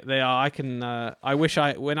 They are. I can. I wish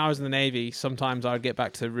when I was in the Navy, sometimes I'd get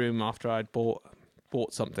back to the room after I'd bought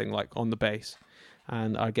something like on the base,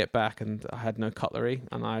 and I'd get back and I had no cutlery,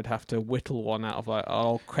 and I'd have to whittle one out of like an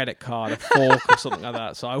old credit card, a fork or something like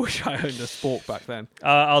that. So I wish I owned a spork back then.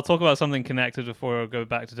 I'll talk about something connected before I go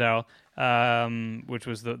back to Daryl, which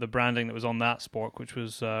was the branding that was on that spork, which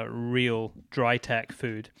was real dry tech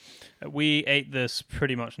food. We ate this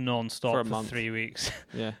pretty much non-stop For a for month. 3 weeks.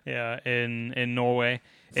 Yeah. Yeah, in Norway.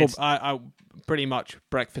 I pretty much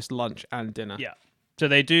breakfast, lunch, and dinner. Yeah. So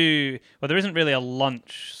they do. Well, there isn't really a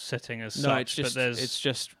lunch sitting as No, such, it's but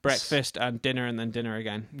just breakfast and dinner, and then dinner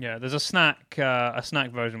again. there's a snack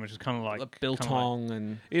version which is kind of like Biltong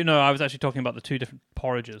and. I was actually talking about the two different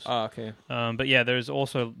porridges. Oh, okay. But yeah, there's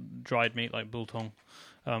also dried meat like biltong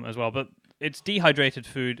as well. But it's dehydrated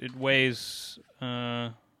food. It weighs.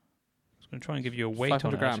 I was going to try and give you a weight on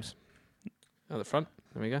 500 it. grams. At the front.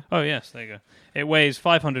 There we go. Oh yes, there you go. It weighs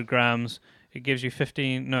 500 grams. It gives you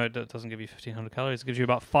 15. No, it doesn't give you 1,500 calories. It gives you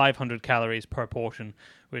about 500 calories per portion,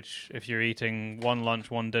 which, if you're eating one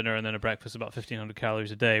lunch, one dinner, and then a breakfast, about 1,500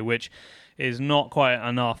 calories a day, which is not quite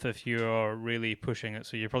enough if you're really pushing it.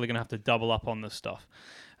 So you're probably going to have to double up on this stuff.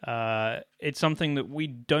 It's something that we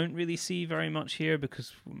don't really see very much here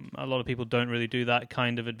because a lot of people don't really do that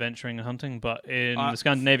kind of adventuring and hunting. But in the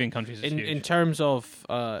Scandinavian countries, it's huge. In terms of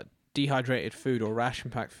dehydrated food or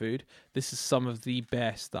ration packed food, this is some of the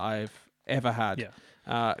best that I've ever had.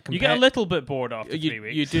 Yeah. You get a little bit bored after 3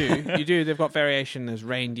 weeks. You do. They've got variation. There's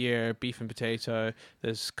reindeer, beef and potato.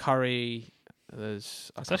 There's curry.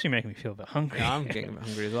 There's. It's actually making me feel a bit hungry. Yeah, I'm getting a bit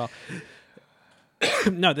hungry as well.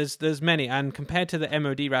 No, there's many, and compared to the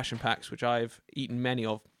MOD ration packs, which I've eaten many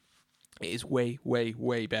of, it is way, way,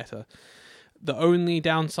 way better. The only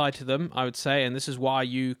downside to them, I would say, and this is why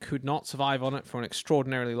you could not survive on it for an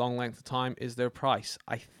extraordinarily long length of time, is their price.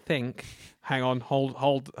 I think, hang on,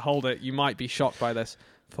 hold it. You might be shocked by this.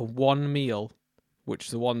 For one meal, which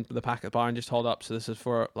is the pack at Byron just hold up, so this is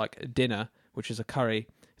for like a dinner, which is a curry,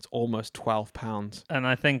 it's almost £12. And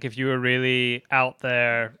I think if you were really out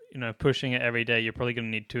there, pushing it every day, you're probably going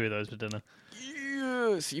to need 2 of those for dinner.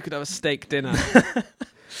 Yes, you could have a steak dinner.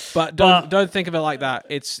 But don't think of it like that.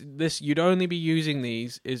 It's this. You'd only be using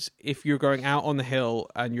these is if you're going out on the hill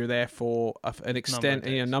and you're there for an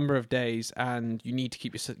number of days, and you need to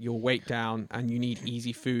keep your weight down, and you need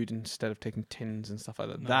easy food instead of taking tins and stuff like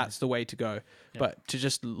that. No. That's the way to go. Yeah. But to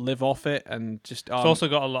just live off it and just it's also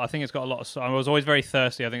got a lot. I think it's got a lot of. I was always very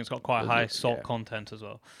thirsty. I think it's got quite a high salt content as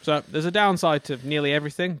well. So there's a downside to nearly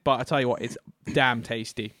everything, but I tell you what, it's damn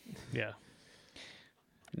tasty. Yeah.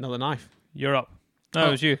 Another knife. You're up. No,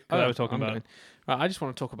 it was you. I was talking about it. Right, I just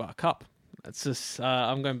want to talk about a cup. It's just,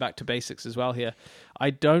 I'm going back to basics as well here.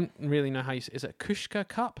 I don't really know how you say. Is it a Kushka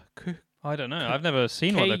cup? I don't know. I've never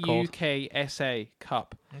seen what they're called. KUKSA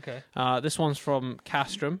cup. Okay. This one's from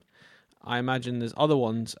Castrum. I imagine there's other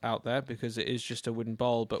ones out there because it is just a wooden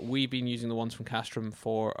bowl, but we've been using the ones from Castrum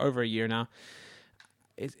for over a year now.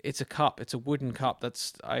 It's a cup. It's a wooden cup.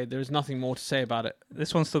 There's nothing more to say about it.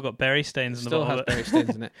 This one's still got berry stains in the bottom. Still has berry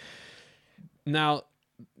stains in it. Now,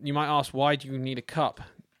 you might ask, why do you need a cup?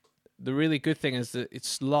 The really good thing is that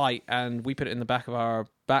it's light, and we put it in the back of our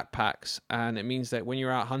backpacks, and it means that when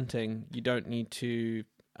you're out hunting, you don't need to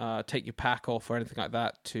take your pack off or anything like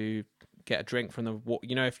that to get a drink from the water.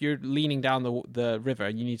 If you're leaning down the river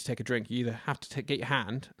and you need to take a drink, you either have to get your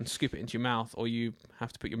hand and scoop it into your mouth, or you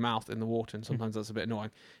have to put your mouth in the water, and sometimes that's a bit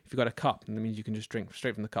annoying. If you've got a cup, then that means you can just drink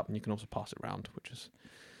straight from the cup, and you can also pass it around, which is...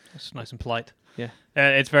 That's nice and polite. Yeah.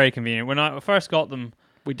 It's very convenient. When I first got them,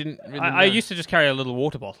 we didn't really I used to just carry a little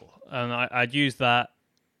water bottle, and I'd use that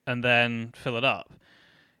and then fill it up.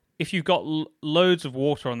 If you've got loads of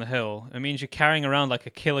water on the hill, it means you're carrying around like a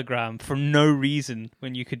kilogram for no reason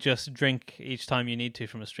when you could just drink each time you need to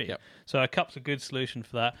from a stream. Yep. So a cup's a good solution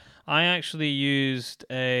for that. I actually used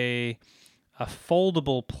a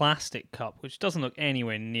foldable plastic cup, which doesn't look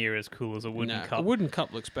anywhere near as cool as a wooden cup. A wooden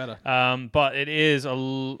cup looks better. But it is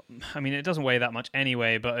it doesn't weigh that much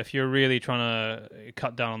anyway, but if you're really trying to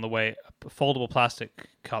cut down on the weight, a foldable plastic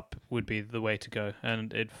cup would be the way to go,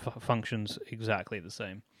 and it functions exactly the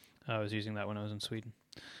same. I was using that when I was in Sweden.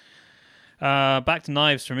 Back to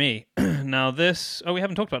knives for me. Now this... Oh, we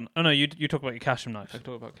haven't talked about... Oh, no, you talk about your Castrum knife. I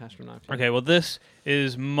talk about Castrum knife. Okay, well, this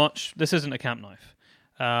isn't a camp knife.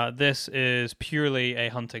 This is purely a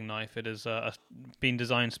hunting knife. It is been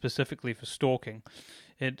designed specifically for stalking.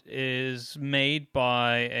 It is made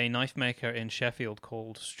by a knife maker in Sheffield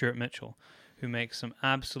called Stuart Mitchell, who makes some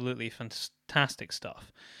absolutely fantastic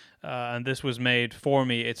stuff. And this was made for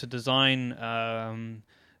me. It's a design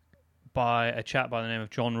by a chap by the name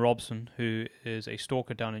of John Robson, who is a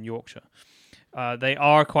stalker down in Yorkshire. They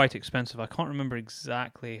are quite expensive. I can't remember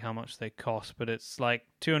exactly how much they cost, but it's like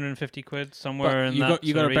 250 quid somewhere in that.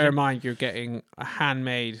 You got to bear in mind you're getting a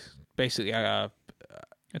handmade, basically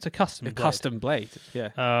it's a custom blade. custom blade.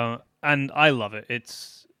 Yeah, and I love it.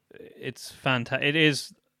 It's fantastic. It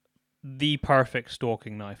is the perfect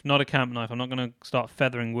stalking knife, not a camp knife. I'm not going to start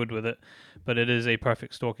feathering wood with it, but it is a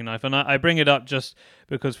perfect stalking knife. And I bring it up just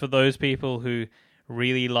because for those people who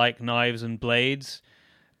really like knives and blades,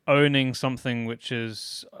 owning something which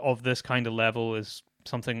is of this kind of level is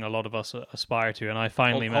something a lot of us aspire to, and I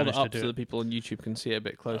finally managed to do it. So the people on YouTube can see it a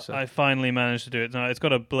bit closer. I finally managed to do it. Now, it's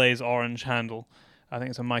got a blaze orange handle. I think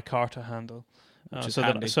it's a micarta handle, so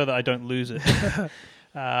that I don't lose it.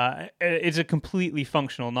 It's a completely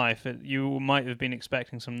functional knife. You might have been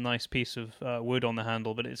expecting some nice piece of wood on the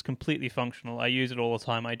handle, but it's completely functional. I use it all the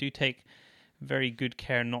time. I do take very good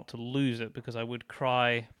care not to lose it, because I would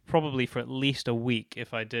cry probably for at least a week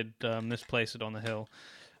if I did misplace it on the hill.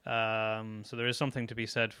 So there is something to be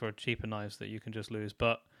said for cheaper knives that you can just lose,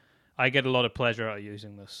 but I get a lot of pleasure out of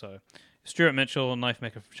using this. So Stuart Mitchell, knife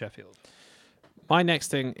maker from Sheffield. My next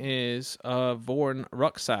thing is a Vorn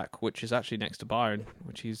rucksack, which is actually next to Byron,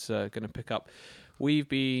 which he's going to pick up. We've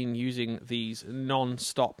been using these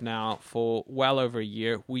non-stop now for well over a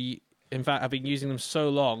year. We, in fact, have been using them so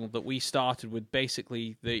long that we started with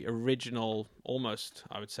basically the original, almost,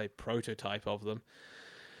 I would say, prototype of them.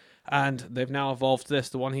 And they've now evolved to this.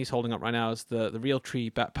 The one he's holding up right now is the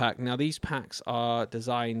Realtree backpack. Now, these packs are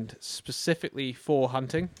designed specifically for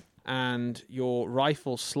hunting, and your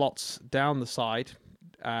rifle slots down the side,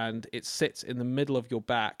 and it sits in the middle of your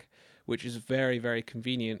back, which is very, very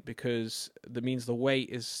convenient because that means the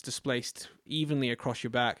weight is displaced evenly across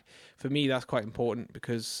your back. For me, that's quite important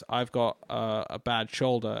because I've got a bad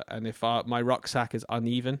shoulder, and if my rucksack is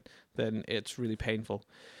uneven, then it's really painful.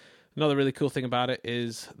 Another really cool thing about it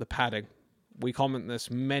is the padding. We comment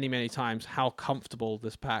this many, many times, how comfortable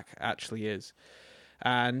this pack actually is.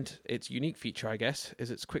 And its unique feature, I guess, is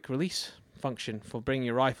its quick release function for bringing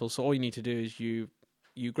your rifle. So all you need to do is you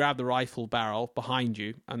grab the rifle barrel behind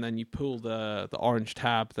you, and then you pull the orange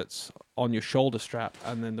tab that's on your shoulder strap,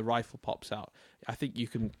 and then the rifle pops out. I think you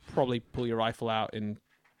can probably pull your rifle out in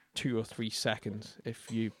 2 or 3 seconds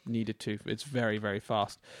if you needed to. It's very, very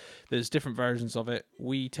fast. There's different versions of it.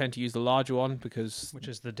 We tend to use the larger one which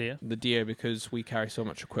is the deer, because we carry so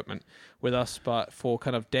much equipment with us. But for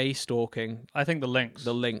kind of day stalking, I think the Lynx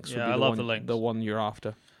would be the one you're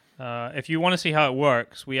after. If you want to see how it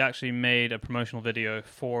works, we actually made a promotional video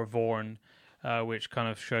for Vorn, which kind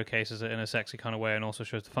of showcases it in a sexy kind of way and also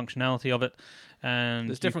shows the functionality of it. And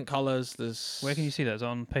there's different colors. Where can you see that? Is it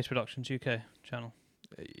on Pace Productions UK channel?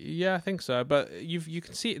 Yeah, I think so. But you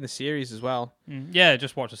can see it in the series as well. Yeah,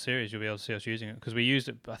 just watch the series. You'll be able to see us using it because we used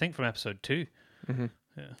it, I think, from episode 2. Mm-hmm.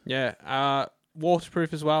 Yeah.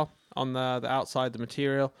 Waterproof as well on the outside, the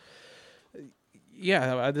material.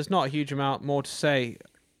 Yeah, there's not a huge amount more to say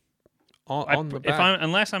on the back.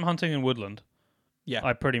 Unless I'm hunting in woodland, yeah,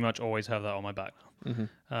 I pretty much always have that on my back. Mm-hmm.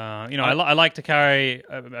 I like to carry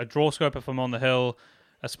a draw scope if I'm on the hill,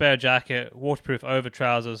 a spare jacket, waterproof over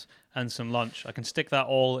trousers, and some lunch. I can stick that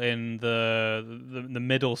all in the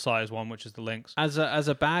middle size one, which is the Lynx. As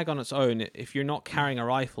a bag on its own, if you're not carrying a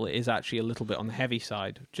rifle, it is actually a little bit on the heavy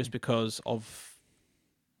side, just because of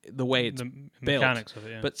the way it's built. Mechanics of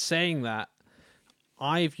it, yeah. But saying that,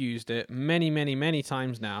 I've used it many, many, many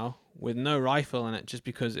times now with no rifle in it, just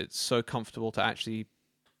because it's so comfortable to actually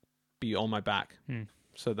be on my back.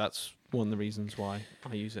 So that's one of the reasons why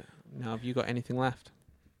I use it. Now, have you got anything left?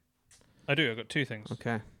 I do. I've got 2 things.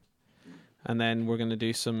 Okay. And then we're going to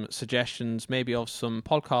do some suggestions, maybe of some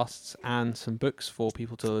podcasts and some books for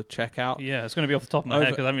people to check out. Yeah, it's going to be off the top of my head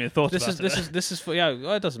because I haven't even thought about it. This is for,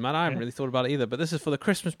 well, it doesn't matter. I haven't really thought about it either. But this is for the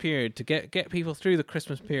Christmas period, to get people through the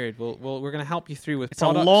Christmas period. We're going to help you through with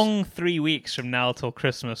products. It's a long 3 weeks from now till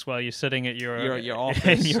Christmas while you're sitting at your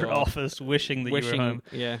office, in your office wishing you were home.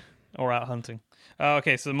 Yeah. Or out hunting.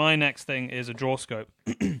 Okay, so my next thing is a draw scope.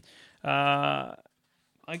 I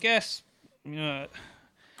guess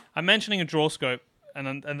I'm mentioning a draw scope,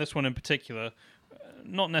 and this one in particular,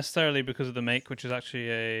 not necessarily because of the make, which is actually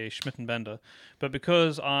a Schmidt & Bender, but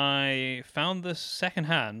because I found this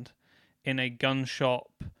secondhand in a gun shop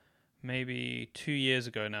maybe 2 years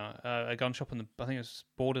ago now. A gun shop I think it's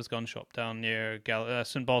Borders Gun Shop down near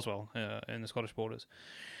St. Boswell in the Scottish Borders.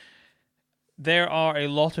 there are a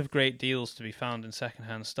lot of great deals to be found in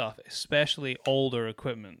secondhand stuff, especially older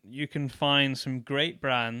equipment. You can find some great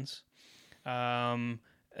brands and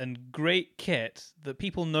great kit that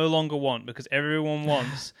people no longer want because everyone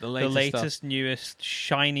wants The the latest latest, newest,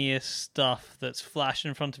 shiniest stuff that's flashed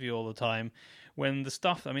in front of you all the time. When the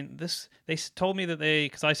stuff, I mean, they told me that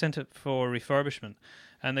because I sent it for refurbishment,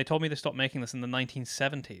 and they told me they stopped making this in the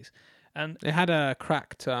 1970s. And It had a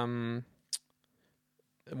cracked. One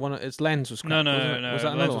of its lens was cracked. no. Was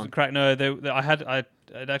that the another lens one? wasn't cracked. No,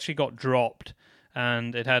 it actually got dropped,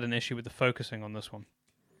 and it had an issue with the focusing on this one.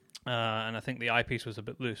 And I think the eyepiece was a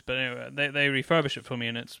bit loose. But anyway, they refurbished it for me,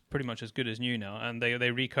 and it's pretty much as good as new now. And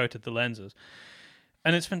they recoated the lenses.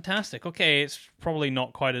 And it's fantastic. Okay, it's probably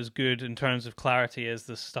not quite as good in terms of clarity as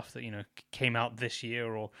the stuff that came out this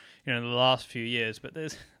year or the last few years, but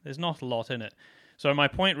there's not a lot in it. So my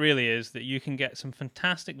point really is that you can get some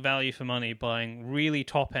fantastic value for money buying really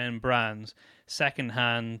top-end brands,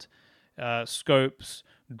 second-hand scopes,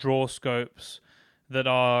 draw scopes that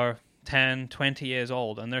are 10, 20 years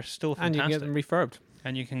old, and they're still And fantastic. you can get them refurbed.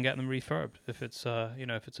 And you can get them refurbed if it's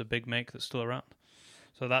if it's a big make that's still around.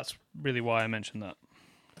 So that's really why I mentioned that.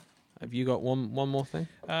 Have you got one more thing?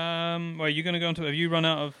 Well, are you going to go into? Have you run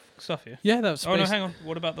out of stuff here? Yeah, that's. Oh no, hang on.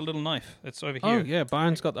 What about the little knife? It's over Oh here. yeah,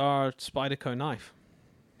 Byron's got our Spyderco knife.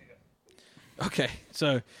 Okay,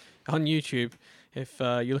 so on YouTube, if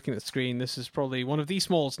you're looking at the screen, this is probably one of the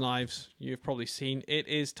smallest knives you've probably seen. It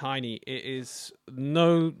is tiny. It is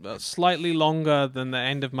slightly longer than the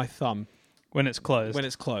end of my thumb When it's closed. when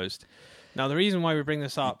it's closed. Now, the reason why we bring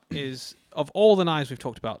this up is of all the knives we've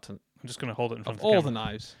talked about, I'm just going to hold it in front of of the all camera. the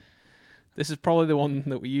knives, this is probably the one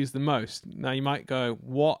that we use the most. Now, you might go,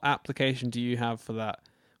 what application do you have for that?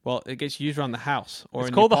 Well, it gets used around the house. Or It's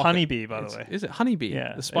in called your the pocket. Honeybee, by the way. Is it Honeybee?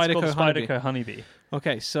 Yeah, The it's called Spyderco the Honeybee. Spyderco Honeybee.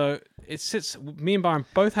 Okay, so it sits. Me and Byron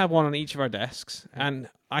both have one on each of our desks, and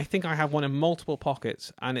I think I have one in multiple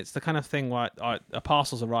pockets. And it's the kind of thing where a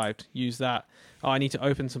parcel's arrived, use that. Oh, I need to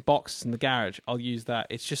open some boxes in the garage. I'll use that.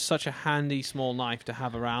 It's just such a handy small knife to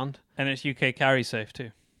have around. And it's UK carry safe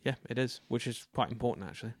too. Yeah, it is, which is quite important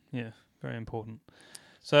actually. Yeah, very important.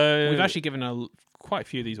 So We've actually given quite a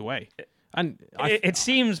few of these away, and it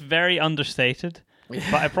seems very understated,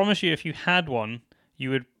 but I promise you, if you had one,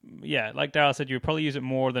 you would. Yeah, like Daryl said, you would probably use it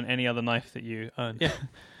more than any other knife that you own. Yeah.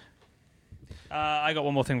 I got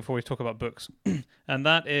one more thing before we talk about books, and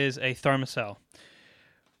that is a Thermacell.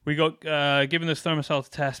 We got given this Thermacell to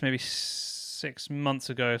test maybe 6 months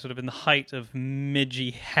ago, sort of in the height of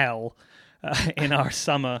midgy hell in our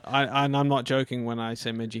summer. and I'm not joking when I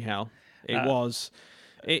say midgy hell. It was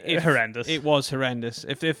horrendous. It was horrendous.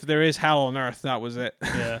 If there is hell on earth, that was it.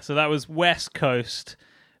 Yeah, so that was West Coast,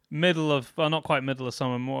 not quite middle of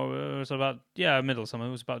summer, more it was about middle of summer.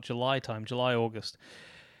 It was about July, August.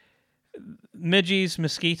 Midges,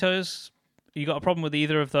 mosquitoes. You got a problem with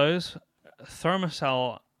either of those?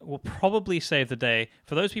 Thermacell will probably save the day.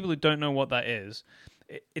 For those people who don't know what that is,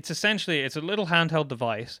 it's essentially a little handheld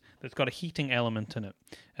device that's got a heating element in it,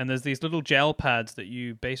 and there's these little gel pads that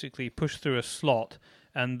you basically push through a slot,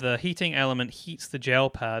 and the heating element heats the gel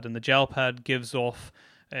pad, and the gel pad gives off,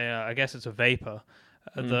 I guess it's a vapor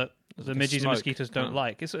that the midges and mosquitoes don't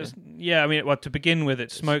like. I mean, to begin with,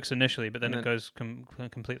 it smokes initially, but then it goes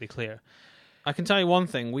completely clear. I can tell you one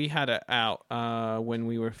thing. We had it out when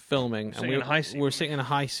we were filming, and we were sitting in a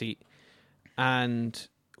high seat, and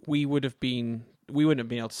we wouldn't have been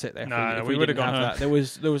able to sit there. If we would have didn't gone have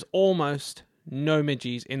that. There was almost no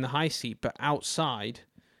midges in the high seat, but outside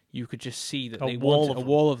you could just see that they wanted a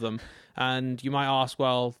wall of them. And you might ask,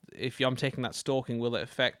 well, if I'm taking that stalking, will it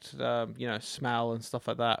affect smell and stuff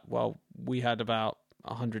like that? Well, we had about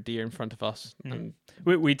 100 deer in front of us. And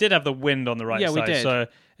we did have the wind on the right side. We did. So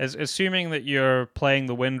assuming that you're playing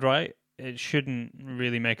the wind right, it shouldn't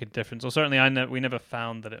really make a difference. Or certainly we never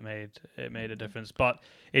found that it made a difference. But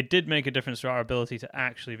it did make a difference to our ability to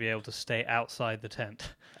actually be able to stay outside the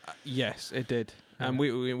tent. Yes, it did. And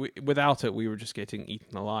we without it, we were just getting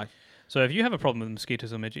eaten alive. So if you have a problem with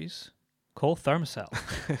mosquitoes or midges, call Thermacell.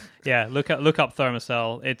 Yeah, look up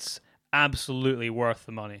Thermacell. It's absolutely worth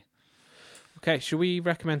the money. Okay, should we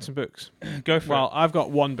recommend some books? Go for it. Well, I've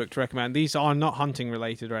got one book to recommend. These are not hunting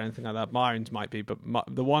related or anything like that. Byron's might be, but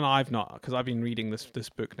the one I've not, because I've been reading this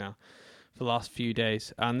book now for the last few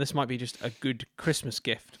days, and this might be just a good Christmas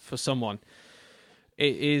gift for someone.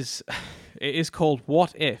 It is called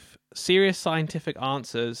What If? Serious Scientific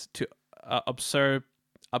Answers to Absurd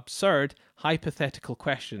Hypothetical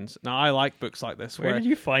Questions. Now, I like books like this. Where did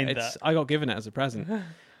you find that? I got given it as a present.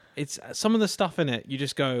 it's some of the stuff in it, you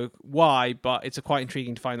just go, why? But it's quite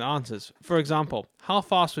intriguing to find the answers. For example, how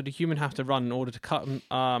fast would a human have to run in order to cut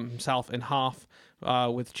himself in half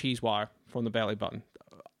with cheese wire from the belly button?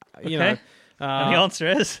 You know, and the answer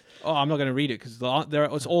is? Oh, I'm not going to read it because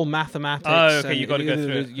it's all mathematics. Oh, okay, you got to go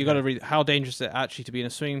through it. You got to read it. How dangerous is it actually to be in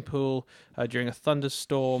a swimming pool during a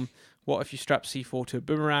thunderstorm? What if you strap C4 to a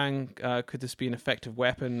boomerang? Could this be an effective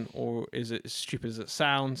weapon, or is it as stupid as it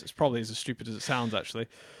sounds? It's probably as stupid as it sounds, actually.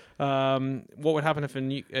 What would happen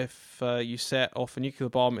if you set off a nuclear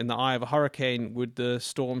bomb in the eye of a hurricane? Would the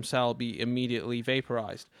storm cell be immediately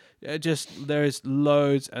vaporized? There's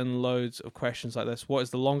loads and loads of questions like this. What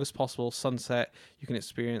is the longest possible sunset you can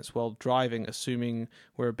experience while driving, assuming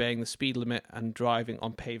we're obeying the speed limit and driving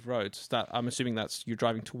on paved roads? I'm assuming you're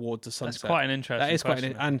driving towards the sunset. That's quite an interesting That is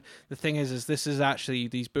question. and the thing is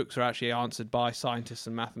these books are actually answered by scientists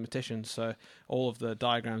and mathematicians. So all of the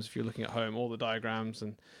diagrams, if you're looking at home, all the diagrams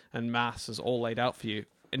and maths is all laid out for you.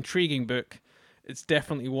 Intriguing book. It's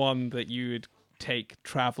definitely one that you would take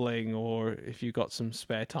traveling, or if you got some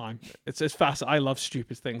spare time. It's fast. I love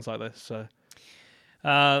stupid things like this. So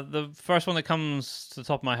the first one that comes to the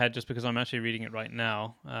top of my head, just because I'm actually reading it right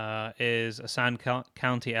now, is A Sand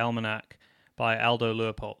County Almanac by Aldo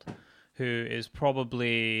Leopold, who is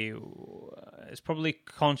probably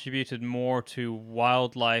contributed more to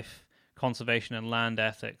wildlife conservation and land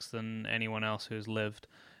ethics than anyone else who's lived.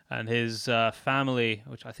 And his family,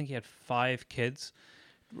 which I think he had 5 kids,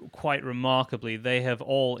 quite remarkably, they have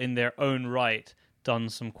all in their own right done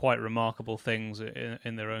some quite remarkable things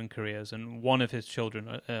in their own careers. And one of his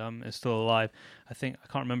children is still alive. I can't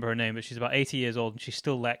remember her name, but she's about 80 years old and she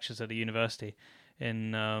still lectures at a university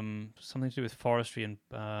in something to do with forestry and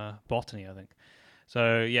botany, I think.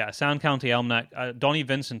 So yeah, Sand County Almanac. Donnie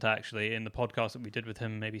Vincent, actually, in the podcast that we did with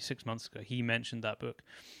him maybe 6 months ago, he mentioned that book,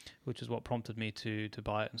 which is what prompted me to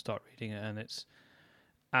buy it and start reading it. And it's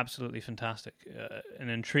absolutely fantastic, an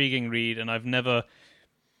intriguing read. And I've never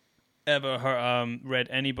ever read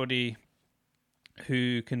anybody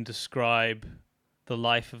who can describe the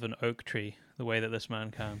life of an oak tree the way that this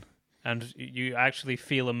man can. And you actually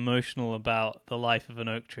feel emotional about the life of an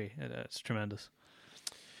oak tree. It's tremendous.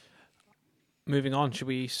 Moving on, should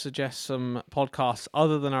we suggest some podcasts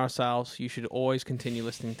other than ourselves? You should always continue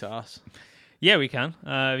listening to us. Yeah, we can.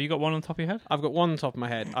 Have you got one on the top of your head? I've got one on the top of my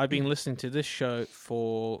head. I've been listening to this show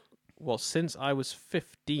since I was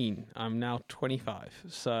 15. I'm now 25.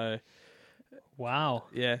 So, wow.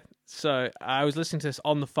 Yeah. So I was listening to this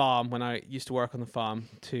on the farm when I used to work on the farm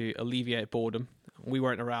to alleviate boredom. We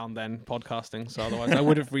weren't around then podcasting, so otherwise I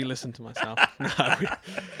would have re-listened to myself. No,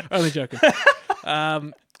 only joking.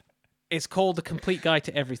 It's called The Complete Guide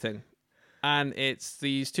to Everything. And it's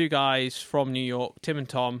these 2 guys from New York, Tim and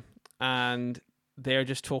Tom, and they're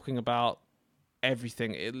just talking about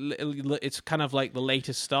everything. It's kind of like the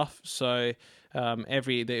latest stuff. So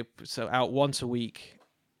out once a week.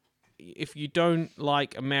 If you don't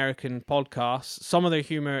like American podcasts, some of their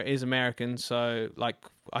humor is American. So like,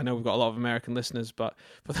 I know we've got a lot of American listeners, but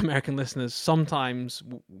for the American listeners, sometimes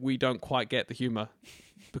we don't quite get the humor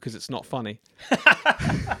because it's not funny.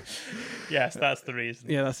 Yes, that's the reason.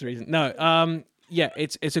 Yeah, that's the reason. No,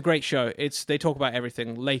 it's a great show. They talk about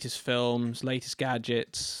everything: latest films, latest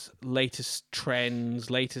gadgets, latest trends,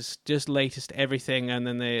 latest everything, and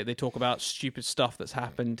then they talk about stupid stuff that's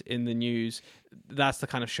happened in the news. That's the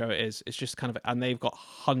kind of show it is. It's just kind of, and they've got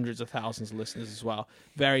hundreds of thousands of listeners as well.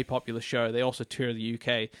 Very popular show. They also tour the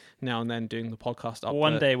UK now and then doing the podcast up.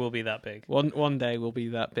 One day we'll be that big. One day we'll be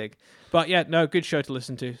that big. But yeah, no, good show to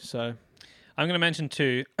listen to. So I'm going to mention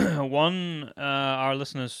 2. One, our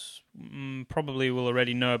listeners probably will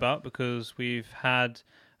already know about because we've had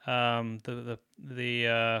my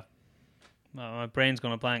brain's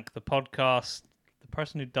gone a blank. The podcast, the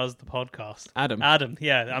person who does the podcast, Adam.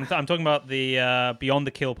 Yeah, I'm talking about the Beyond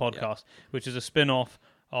the Kill podcast, which is a spin-off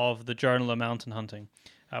of the Journal of Mountain Hunting.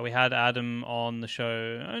 We had Adam on the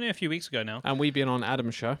show only a few weeks ago now. And we've been on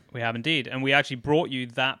Adam's show. We have indeed. And we actually brought you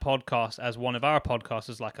that podcast as one of our podcasts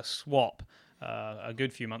as like a swap a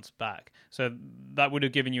good few months back. So that would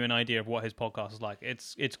have given you an idea of what his podcast is like.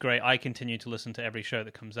 It's great. I continue to listen to every show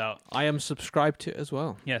that comes out. I am subscribed to it as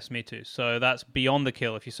well. Yes, me too. So that's Beyond the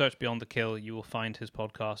Kill. If you search Beyond the Kill, you will find his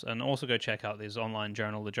podcast. And also go check out his online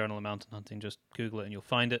journal, the Journal of Mountain Hunting. Just Google it and you'll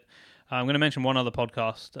find it. I'm going to mention one other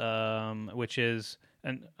podcast, which is...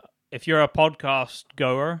 And if you're a podcast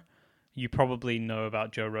goer, you probably know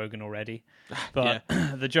about Joe Rogan already. But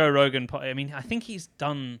the Joe Rogan, I think he's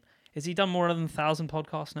done... Has he done more than 1,000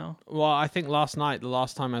 podcasts now? Well, I think the last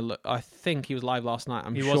time I looked, I think he was live last night.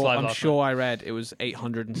 I'm sure I read it was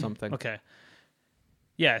 800 and something. Okay.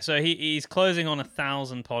 Yeah, so he's closing on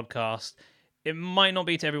 1,000 podcasts. It might not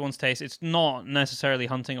be to everyone's taste. It's not necessarily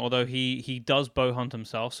hunting, although he does bow hunt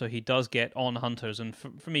himself, so he does get on hunters. And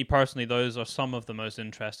for me personally, those are some of the most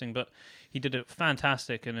interesting. But he did a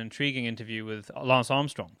fantastic and intriguing interview with Lance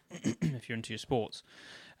Armstrong, if you're into your sports,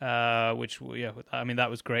 which, yeah, I mean,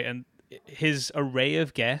 that was great. And his array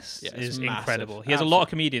of guests is massive. incredible. He has a lot of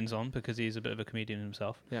comedians on because he's a bit of a comedian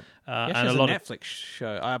himself. Yeah, and has a lot Netflix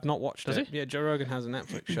show. I have not watched Does it. he? Yeah, Joe Rogan has a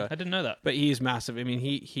Netflix show. I didn't know that. But he is massive. I mean,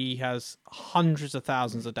 he has hundreds of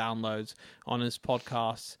thousands of downloads on his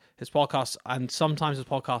podcasts. And sometimes his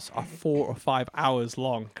podcasts are 4 or 5 hours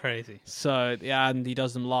long. Crazy. So, yeah, and he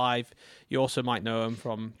does them live. You also might know him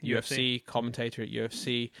from UFC. UFC, commentator at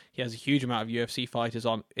UFC. He has a huge amount of UFC fighters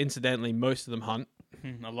on. Incidentally, most of them hunt.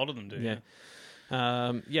 A lot of them do.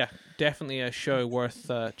 Yeah, definitely a show worth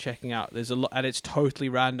checking out. There's a lot, and it's totally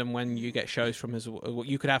random when you get shows from his.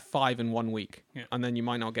 You could have 5 in 1 week, and then you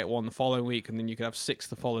might not get one the following week, and then you could have 6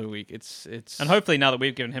 the following week. It's And hopefully now that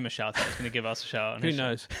we've given him a shout out, he's going to give us a shout out. On who his show.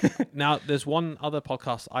 knows? Now, there's one other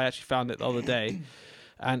podcast I actually found it the other day,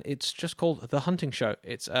 and it's just called The Hunting Show.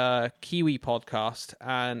 It's a Kiwi podcast,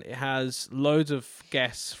 and it has loads of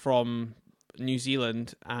guests from New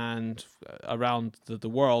Zealand and around the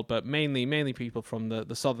world, but mainly people from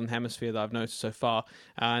the southern hemisphere that I've noticed so far.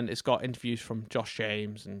 And it's got interviews from Josh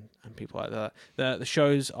James and people like that. The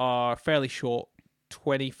shows are fairly short,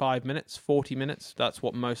 25 minutes, 40 minutes. That's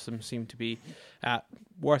what most of them seem to be at.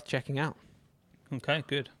 Worth checking out. Okay,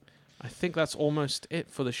 good. I think that's almost it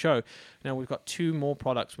for the show. Now we've got 2 more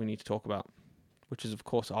products we need to talk about, which is of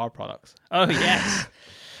course our products. Oh yes,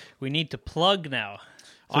 we need to plug now.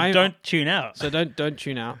 So don't tune out. So don't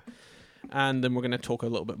tune out. And then we're going to talk a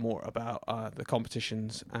little bit more about the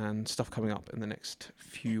competitions and stuff coming up in the next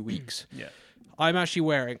few weeks. Yeah. I'm actually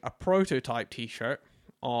wearing a prototype T-shirt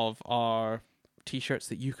of our T-shirts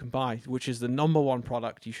that you can buy, which is the number 1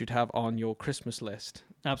 product you should have on your Christmas list.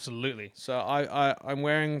 Absolutely. So I'm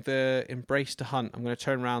wearing the Embrace to Hunt. I'm going to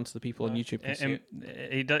turn around to the people on YouTube and see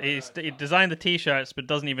it. He designed the T-shirts, but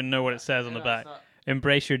doesn't even know what it says on the back.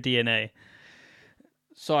 Embrace your DNA.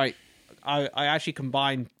 Sorry, I actually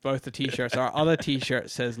combined both the T-shirts. Our other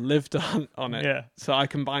T-shirt says "Live to Hunt" on it. Yeah. So I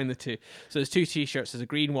combined the two. So there's 2 T-shirts. There's a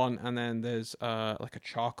green one, and then there's like a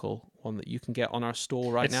charcoal one that you can get on our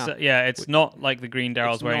store right now. It's not like the green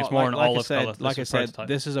Daryl's wearing. It's more an olive color. Like I said,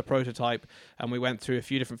 this is a prototype, and we went through a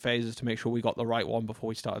few different phases to make sure we got the right one before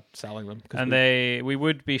we started selling them. And we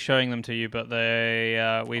would be showing them to you, but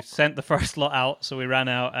we sent the first lot out, so we ran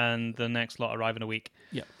out, and the next lot arrive in a week.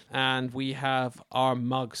 Yeah. And we have our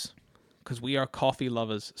mugs, because we are coffee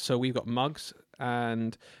lovers. So we've got mugs,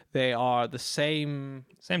 and they are the same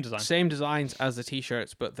designs as the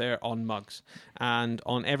T-shirts, but they're on mugs. And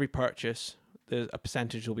on every purchase, there's a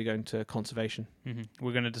percentage will be going to conservation. Mm-hmm.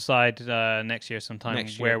 We're going to decide next year sometime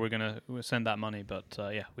where we're going to send that money. But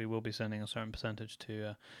we will be sending a certain percentage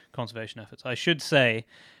to conservation efforts. I should say,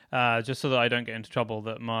 just so that I don't get into trouble,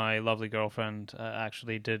 that my lovely girlfriend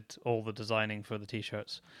actually did all the designing for the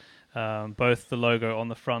T-shirts. Both the logo on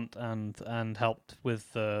the front and helped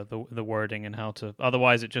with the wording and how to.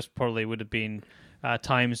 Otherwise, it just probably would have been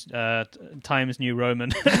Times New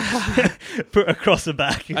Roman put across the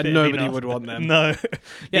back, and nobody would want them. No,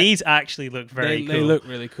 these actually look very cool. They look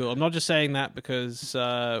really cool. I'm not just saying that because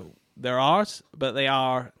they're ours, but they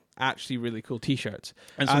are actually really cool T-shirts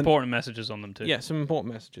and some important messages on them too. Yeah, some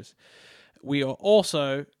important messages. We are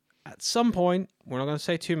also at some point. We're not going to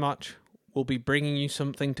say too much. We'll be bringing you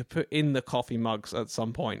something to put in the coffee mugs at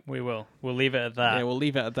some point. We will. We'll leave it at that. Yeah, we'll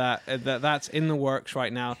leave it at that. That's in the works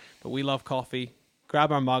right now. But we love coffee.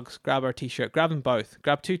 Grab our mugs. Grab our T-shirt. Grab them both.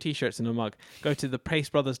 Grab 2 T-shirts and a mug. Go to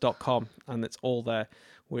thepacebrothers.com and it's all there,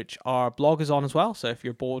 which our blog is on as well. So if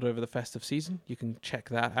you're bored over the festive season, you can check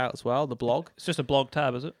that out as well, the blog. It's just a blog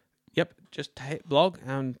tab, is it? Yep, just hit blog,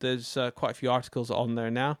 and there's quite a few articles on there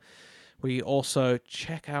now. We also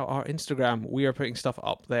check out our Instagram. We are putting stuff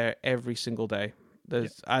up there every single day.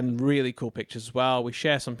 And really cool pictures as well. We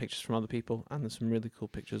share some pictures from other people, and there's some really cool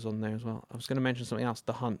pictures on there as well. I was going to mention something else,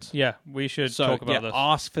 the hunt. Yeah, we should talk about this.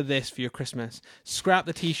 Ask for this for your Christmas. Scrap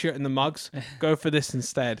the T-shirt and the mugs. Go for this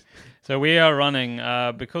instead. So we are running,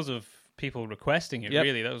 because of people requesting it,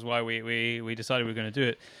 really. That was why we decided we were going to do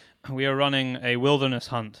it. We are running a wilderness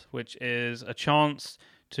hunt, which is a chance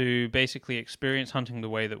to basically experience hunting the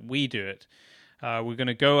way that we do it. We're going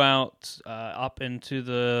to go out up into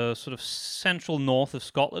the sort of central north of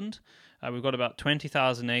Scotland. We've got about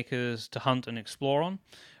 20,000 acres to hunt and explore on.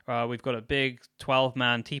 We've got a big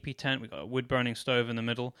 12-man teepee tent. We've got a wood-burning stove in the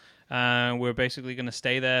middle. We're basically going to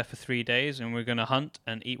stay there for 3 days, and we're going to hunt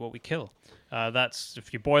and eat what we kill. That's,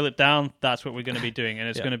 if you boil it down, that's what we're going to be doing, and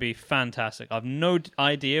it's going to be fantastic. I've no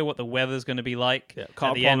idea what the weather's going to be like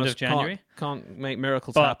at the end of January. Can't make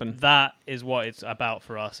miracles but happen. That is what it's about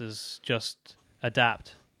for us, is just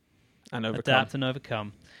adapt. And overcome. Adapt and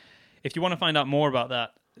overcome. If you want to find out more about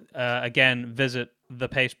that, again, visit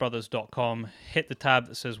thepacebrothers.com, hit the tab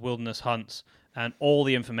that says Wilderness Hunts, and all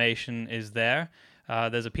the information is there.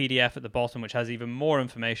 There's a PDF at the bottom which has even more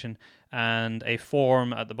information, and a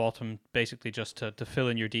form at the bottom basically just to fill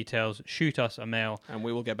in your details. Shoot us a mail. And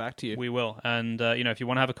we will get back to you. We will. And, if you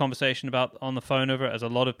want to have a conversation about on the phone over it, as a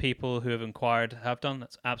lot of people who have inquired have done,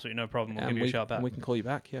 that's absolutely no problem. We'll give you a shout back. And we can call you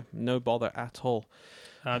back, No bother at all.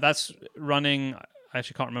 That's running... I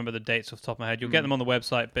actually can't remember the dates off the top of my head. You'll get them on the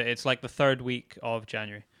website, but it's like the 3rd week of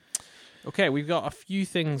January. Okay, we've got a few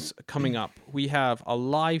things coming up. We have a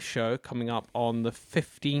live show coming up on the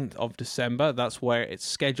 15th of December. That's where it's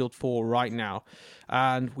scheduled for right now.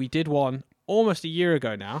 And we did one almost a year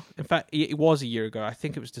ago now. In fact, it was a year ago. I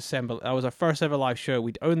think it was December. That was our first ever live show.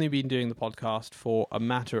 We'd only been doing the podcast for a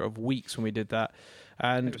matter of weeks when we did that.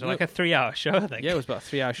 And it was like a 3-hour show, I think. Yeah, it was about a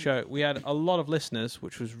 3-hour show. We had a lot of listeners,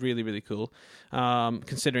 which was really, really cool,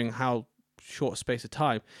 considering how short space of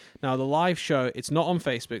time. Now, the live show, it's not on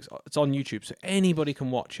Facebook, it's on YouTube, so anybody can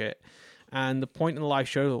watch it. And the point in the live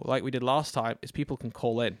show, like we did last time, is people can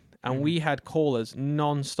call in. And we had callers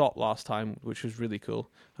non-stop last time, which was really cool.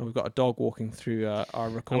 And we've got a dog walking through our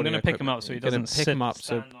recording. I'm going to pick him up so he doesn't pick him up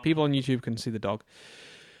so people on YouTube can see the dog.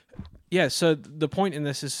 Yeah, so the point in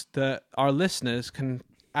this is that our listeners can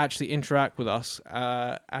actually interact with us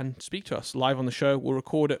and speak to us live on the show. We'll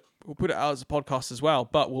record it. We'll put it out as a podcast as well,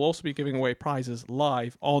 but we'll also be giving away prizes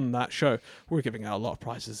live on that show. We're giving out a lot of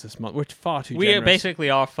prizes this month. We're far too generous. We basically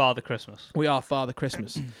are Father Christmas. We are Father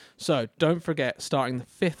Christmas. So don't forget, starting the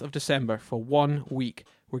 5th of December for 1 week,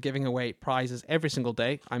 we're giving away prizes every single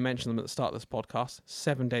day. I mentioned them at the start of this podcast,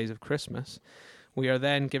 7 days of Christmas. We are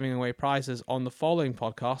then giving away prizes on the following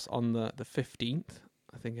podcast on the 15th,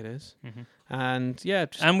 I think it is. And yeah.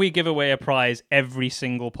 And we give away a prize every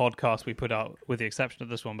single podcast we put out, with the exception of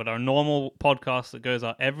this one. But our normal podcast that goes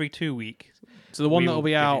out every 2 weeks. So the one that will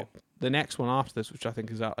be out, the next one after this, which I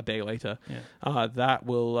think is out a day later, that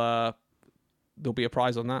will, there'll be a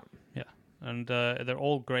prize on that. Yeah. And they're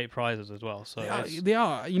all great prizes as well. So they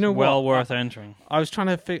are. You know, well worth entering. I was trying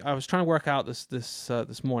to work out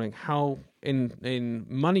this morning how in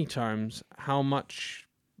money terms how much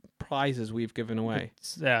prizes we've given away.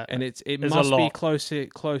 And it must be close to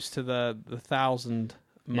the 1,000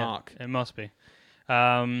 mark. Yeah, it must be.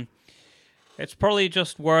 It's probably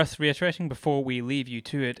just worth reiterating before we leave you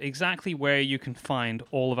to it exactly where you can find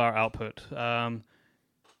all of our output.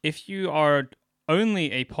 If you are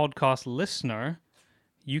only a podcast listener,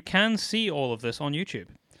 you can see all of this on YouTube.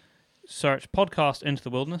 Search Podcast Into the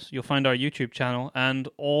Wilderness. You'll find our YouTube channel and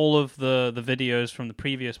all of the videos from the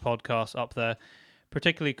previous podcasts up there.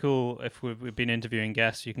 Particularly cool if we've been interviewing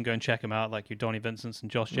guests. You can go and check them out, like your Donnie Vincents and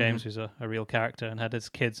Josh James, who's a real character and had his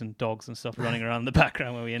kids and dogs and stuff running around in the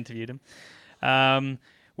background when we interviewed him.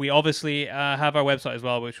 We obviously have our website as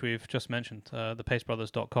well, which we've just mentioned,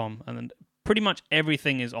 thepacebrothers.com, and then pretty much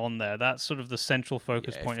everything is on there. That's sort of the central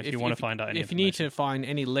focus point if you want to find out any information. If you need to find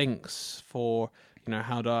any links for,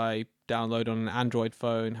 how do I download on an Android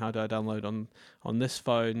phone, how do I download on this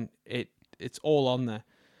phone, it's all on there.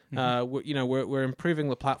 We're improving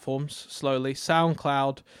the platforms slowly.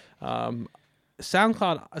 SoundCloud,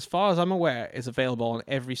 as far as I'm aware, is available on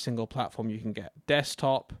every single platform you can get.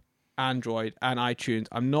 Desktop, Android, and iTunes.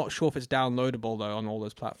 I'm not sure if it's downloadable, though, on all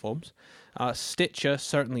those platforms. Stitcher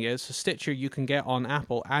certainly is. So Stitcher you can get on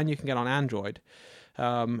Apple and you can get on Android.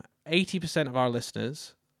 80% of our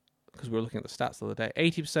listeners, because we were looking at the stats the other day,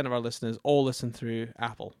 80% of our listeners all listen through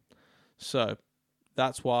Apple. So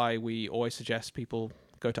that's why we always suggest people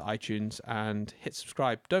go to iTunes and hit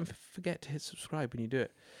subscribe. Don't forget to hit subscribe when you do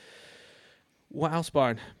it. What else,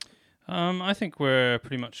 Byron? I think we're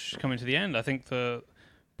pretty much coming to the end. I think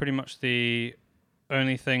pretty much the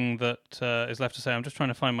only thing that is left to say, I'm just trying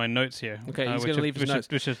to find my notes here. Okay, he's going to leave his notes.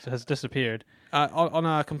 Which has disappeared. On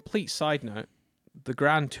a complete side note, the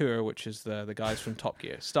Grand Tour, which is the guys from Top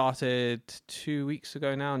Gear, started 2 weeks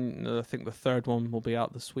ago now, and I think the third one will be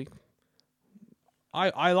out this week.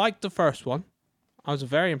 I liked the first one. I was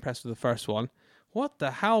very impressed with the first one. What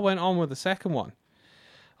the hell went on with the second one?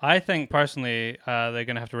 I think, personally, they're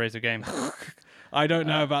going to have to raise their game. I don't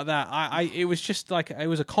know about that. It was just like, it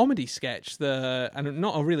was a comedy sketch, and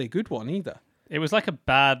not a really good one either. It was like a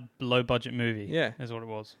bad, low-budget movie, yeah, is what it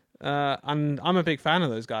was. And I'm a big fan of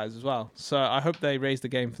those guys as well. So I hope they raise the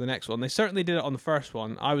game for the next one. They certainly did it on the first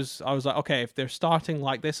one. I was like, okay, if they're starting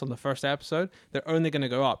like this on the first episode, they're only going to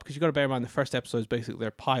go up. Because you've got to bear in mind the first episode is basically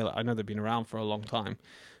their pilot. I know they've been around for a long time.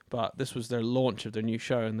 But this was their launch of their new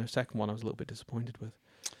show. And their second one I was a little bit disappointed with.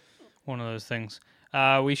 One of those things.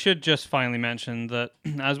 We should just finally mention that,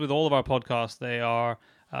 as with all of our podcasts, they are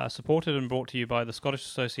supported and brought to you by the Scottish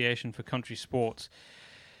Association for Country Sports.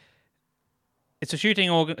 It's a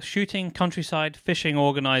shooting countryside fishing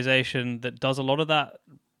organisation that does a lot of that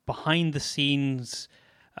behind the scenes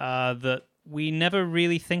that we never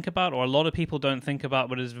really think about, or a lot of people don't think about,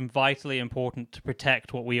 but is vitally important to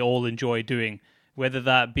protect what we all enjoy doing, whether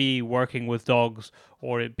that be working with dogs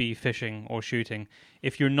or it be fishing or shooting.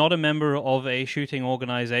 If you're not a member of a shooting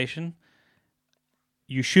organisation,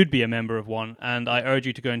 you should be a member of one, and I urge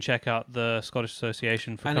you to go and check out the Scottish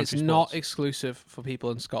Association for Country Sports. And it's not exclusive for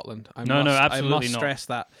people in Scotland. No, absolutely I must not. stress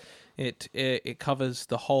that. It covers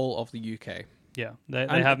the whole of the UK. Yeah, they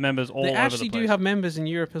have members all over the place. They actually do have members in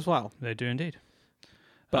Europe as well. They do indeed.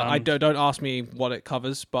 But I don't ask me what it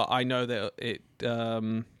covers, but I know that it...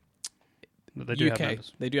 They do UK, have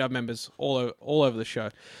members. They do have members all over the show.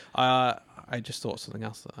 I just thought something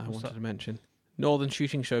else that I wanted to mention. Northern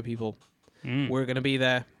Shooting Show people, we're going to be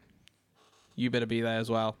there. You better be there as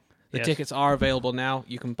well. The tickets are available now.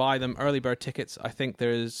 You can buy them, early bird tickets. I think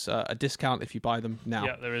there is a discount if you buy them now.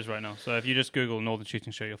 Yeah, there is right now. So if you just Google Northern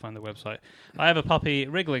Shooting Show, you'll find the website. I have a puppy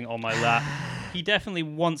wriggling on my lap. He definitely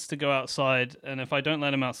wants to go outside, and if I don't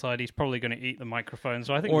let him outside, he's probably going to eat the microphone.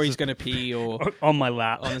 So I think, or he's going to pee, or on my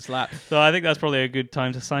lap, on his lap. So I think that's probably a good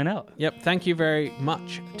time to sign out. Yep. Thank you very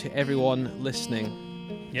much to everyone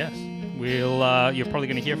listening. Yes, we'll. You're probably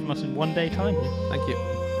going to hear from us in 1 day time. Thank you.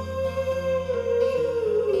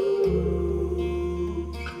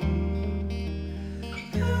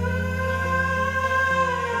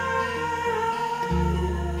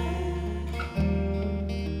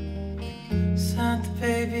 Santa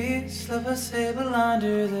baby, slip a sable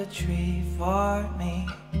under the tree for me.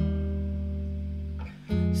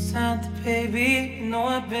 Santa baby, you know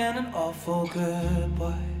I've been an awful good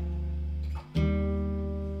boy.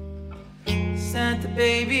 Santa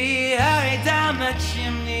baby, hurry down the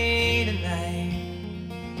chimney tonight.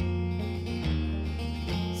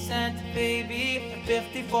 Santa baby, a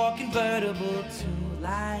 54 convertible to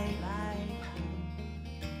life.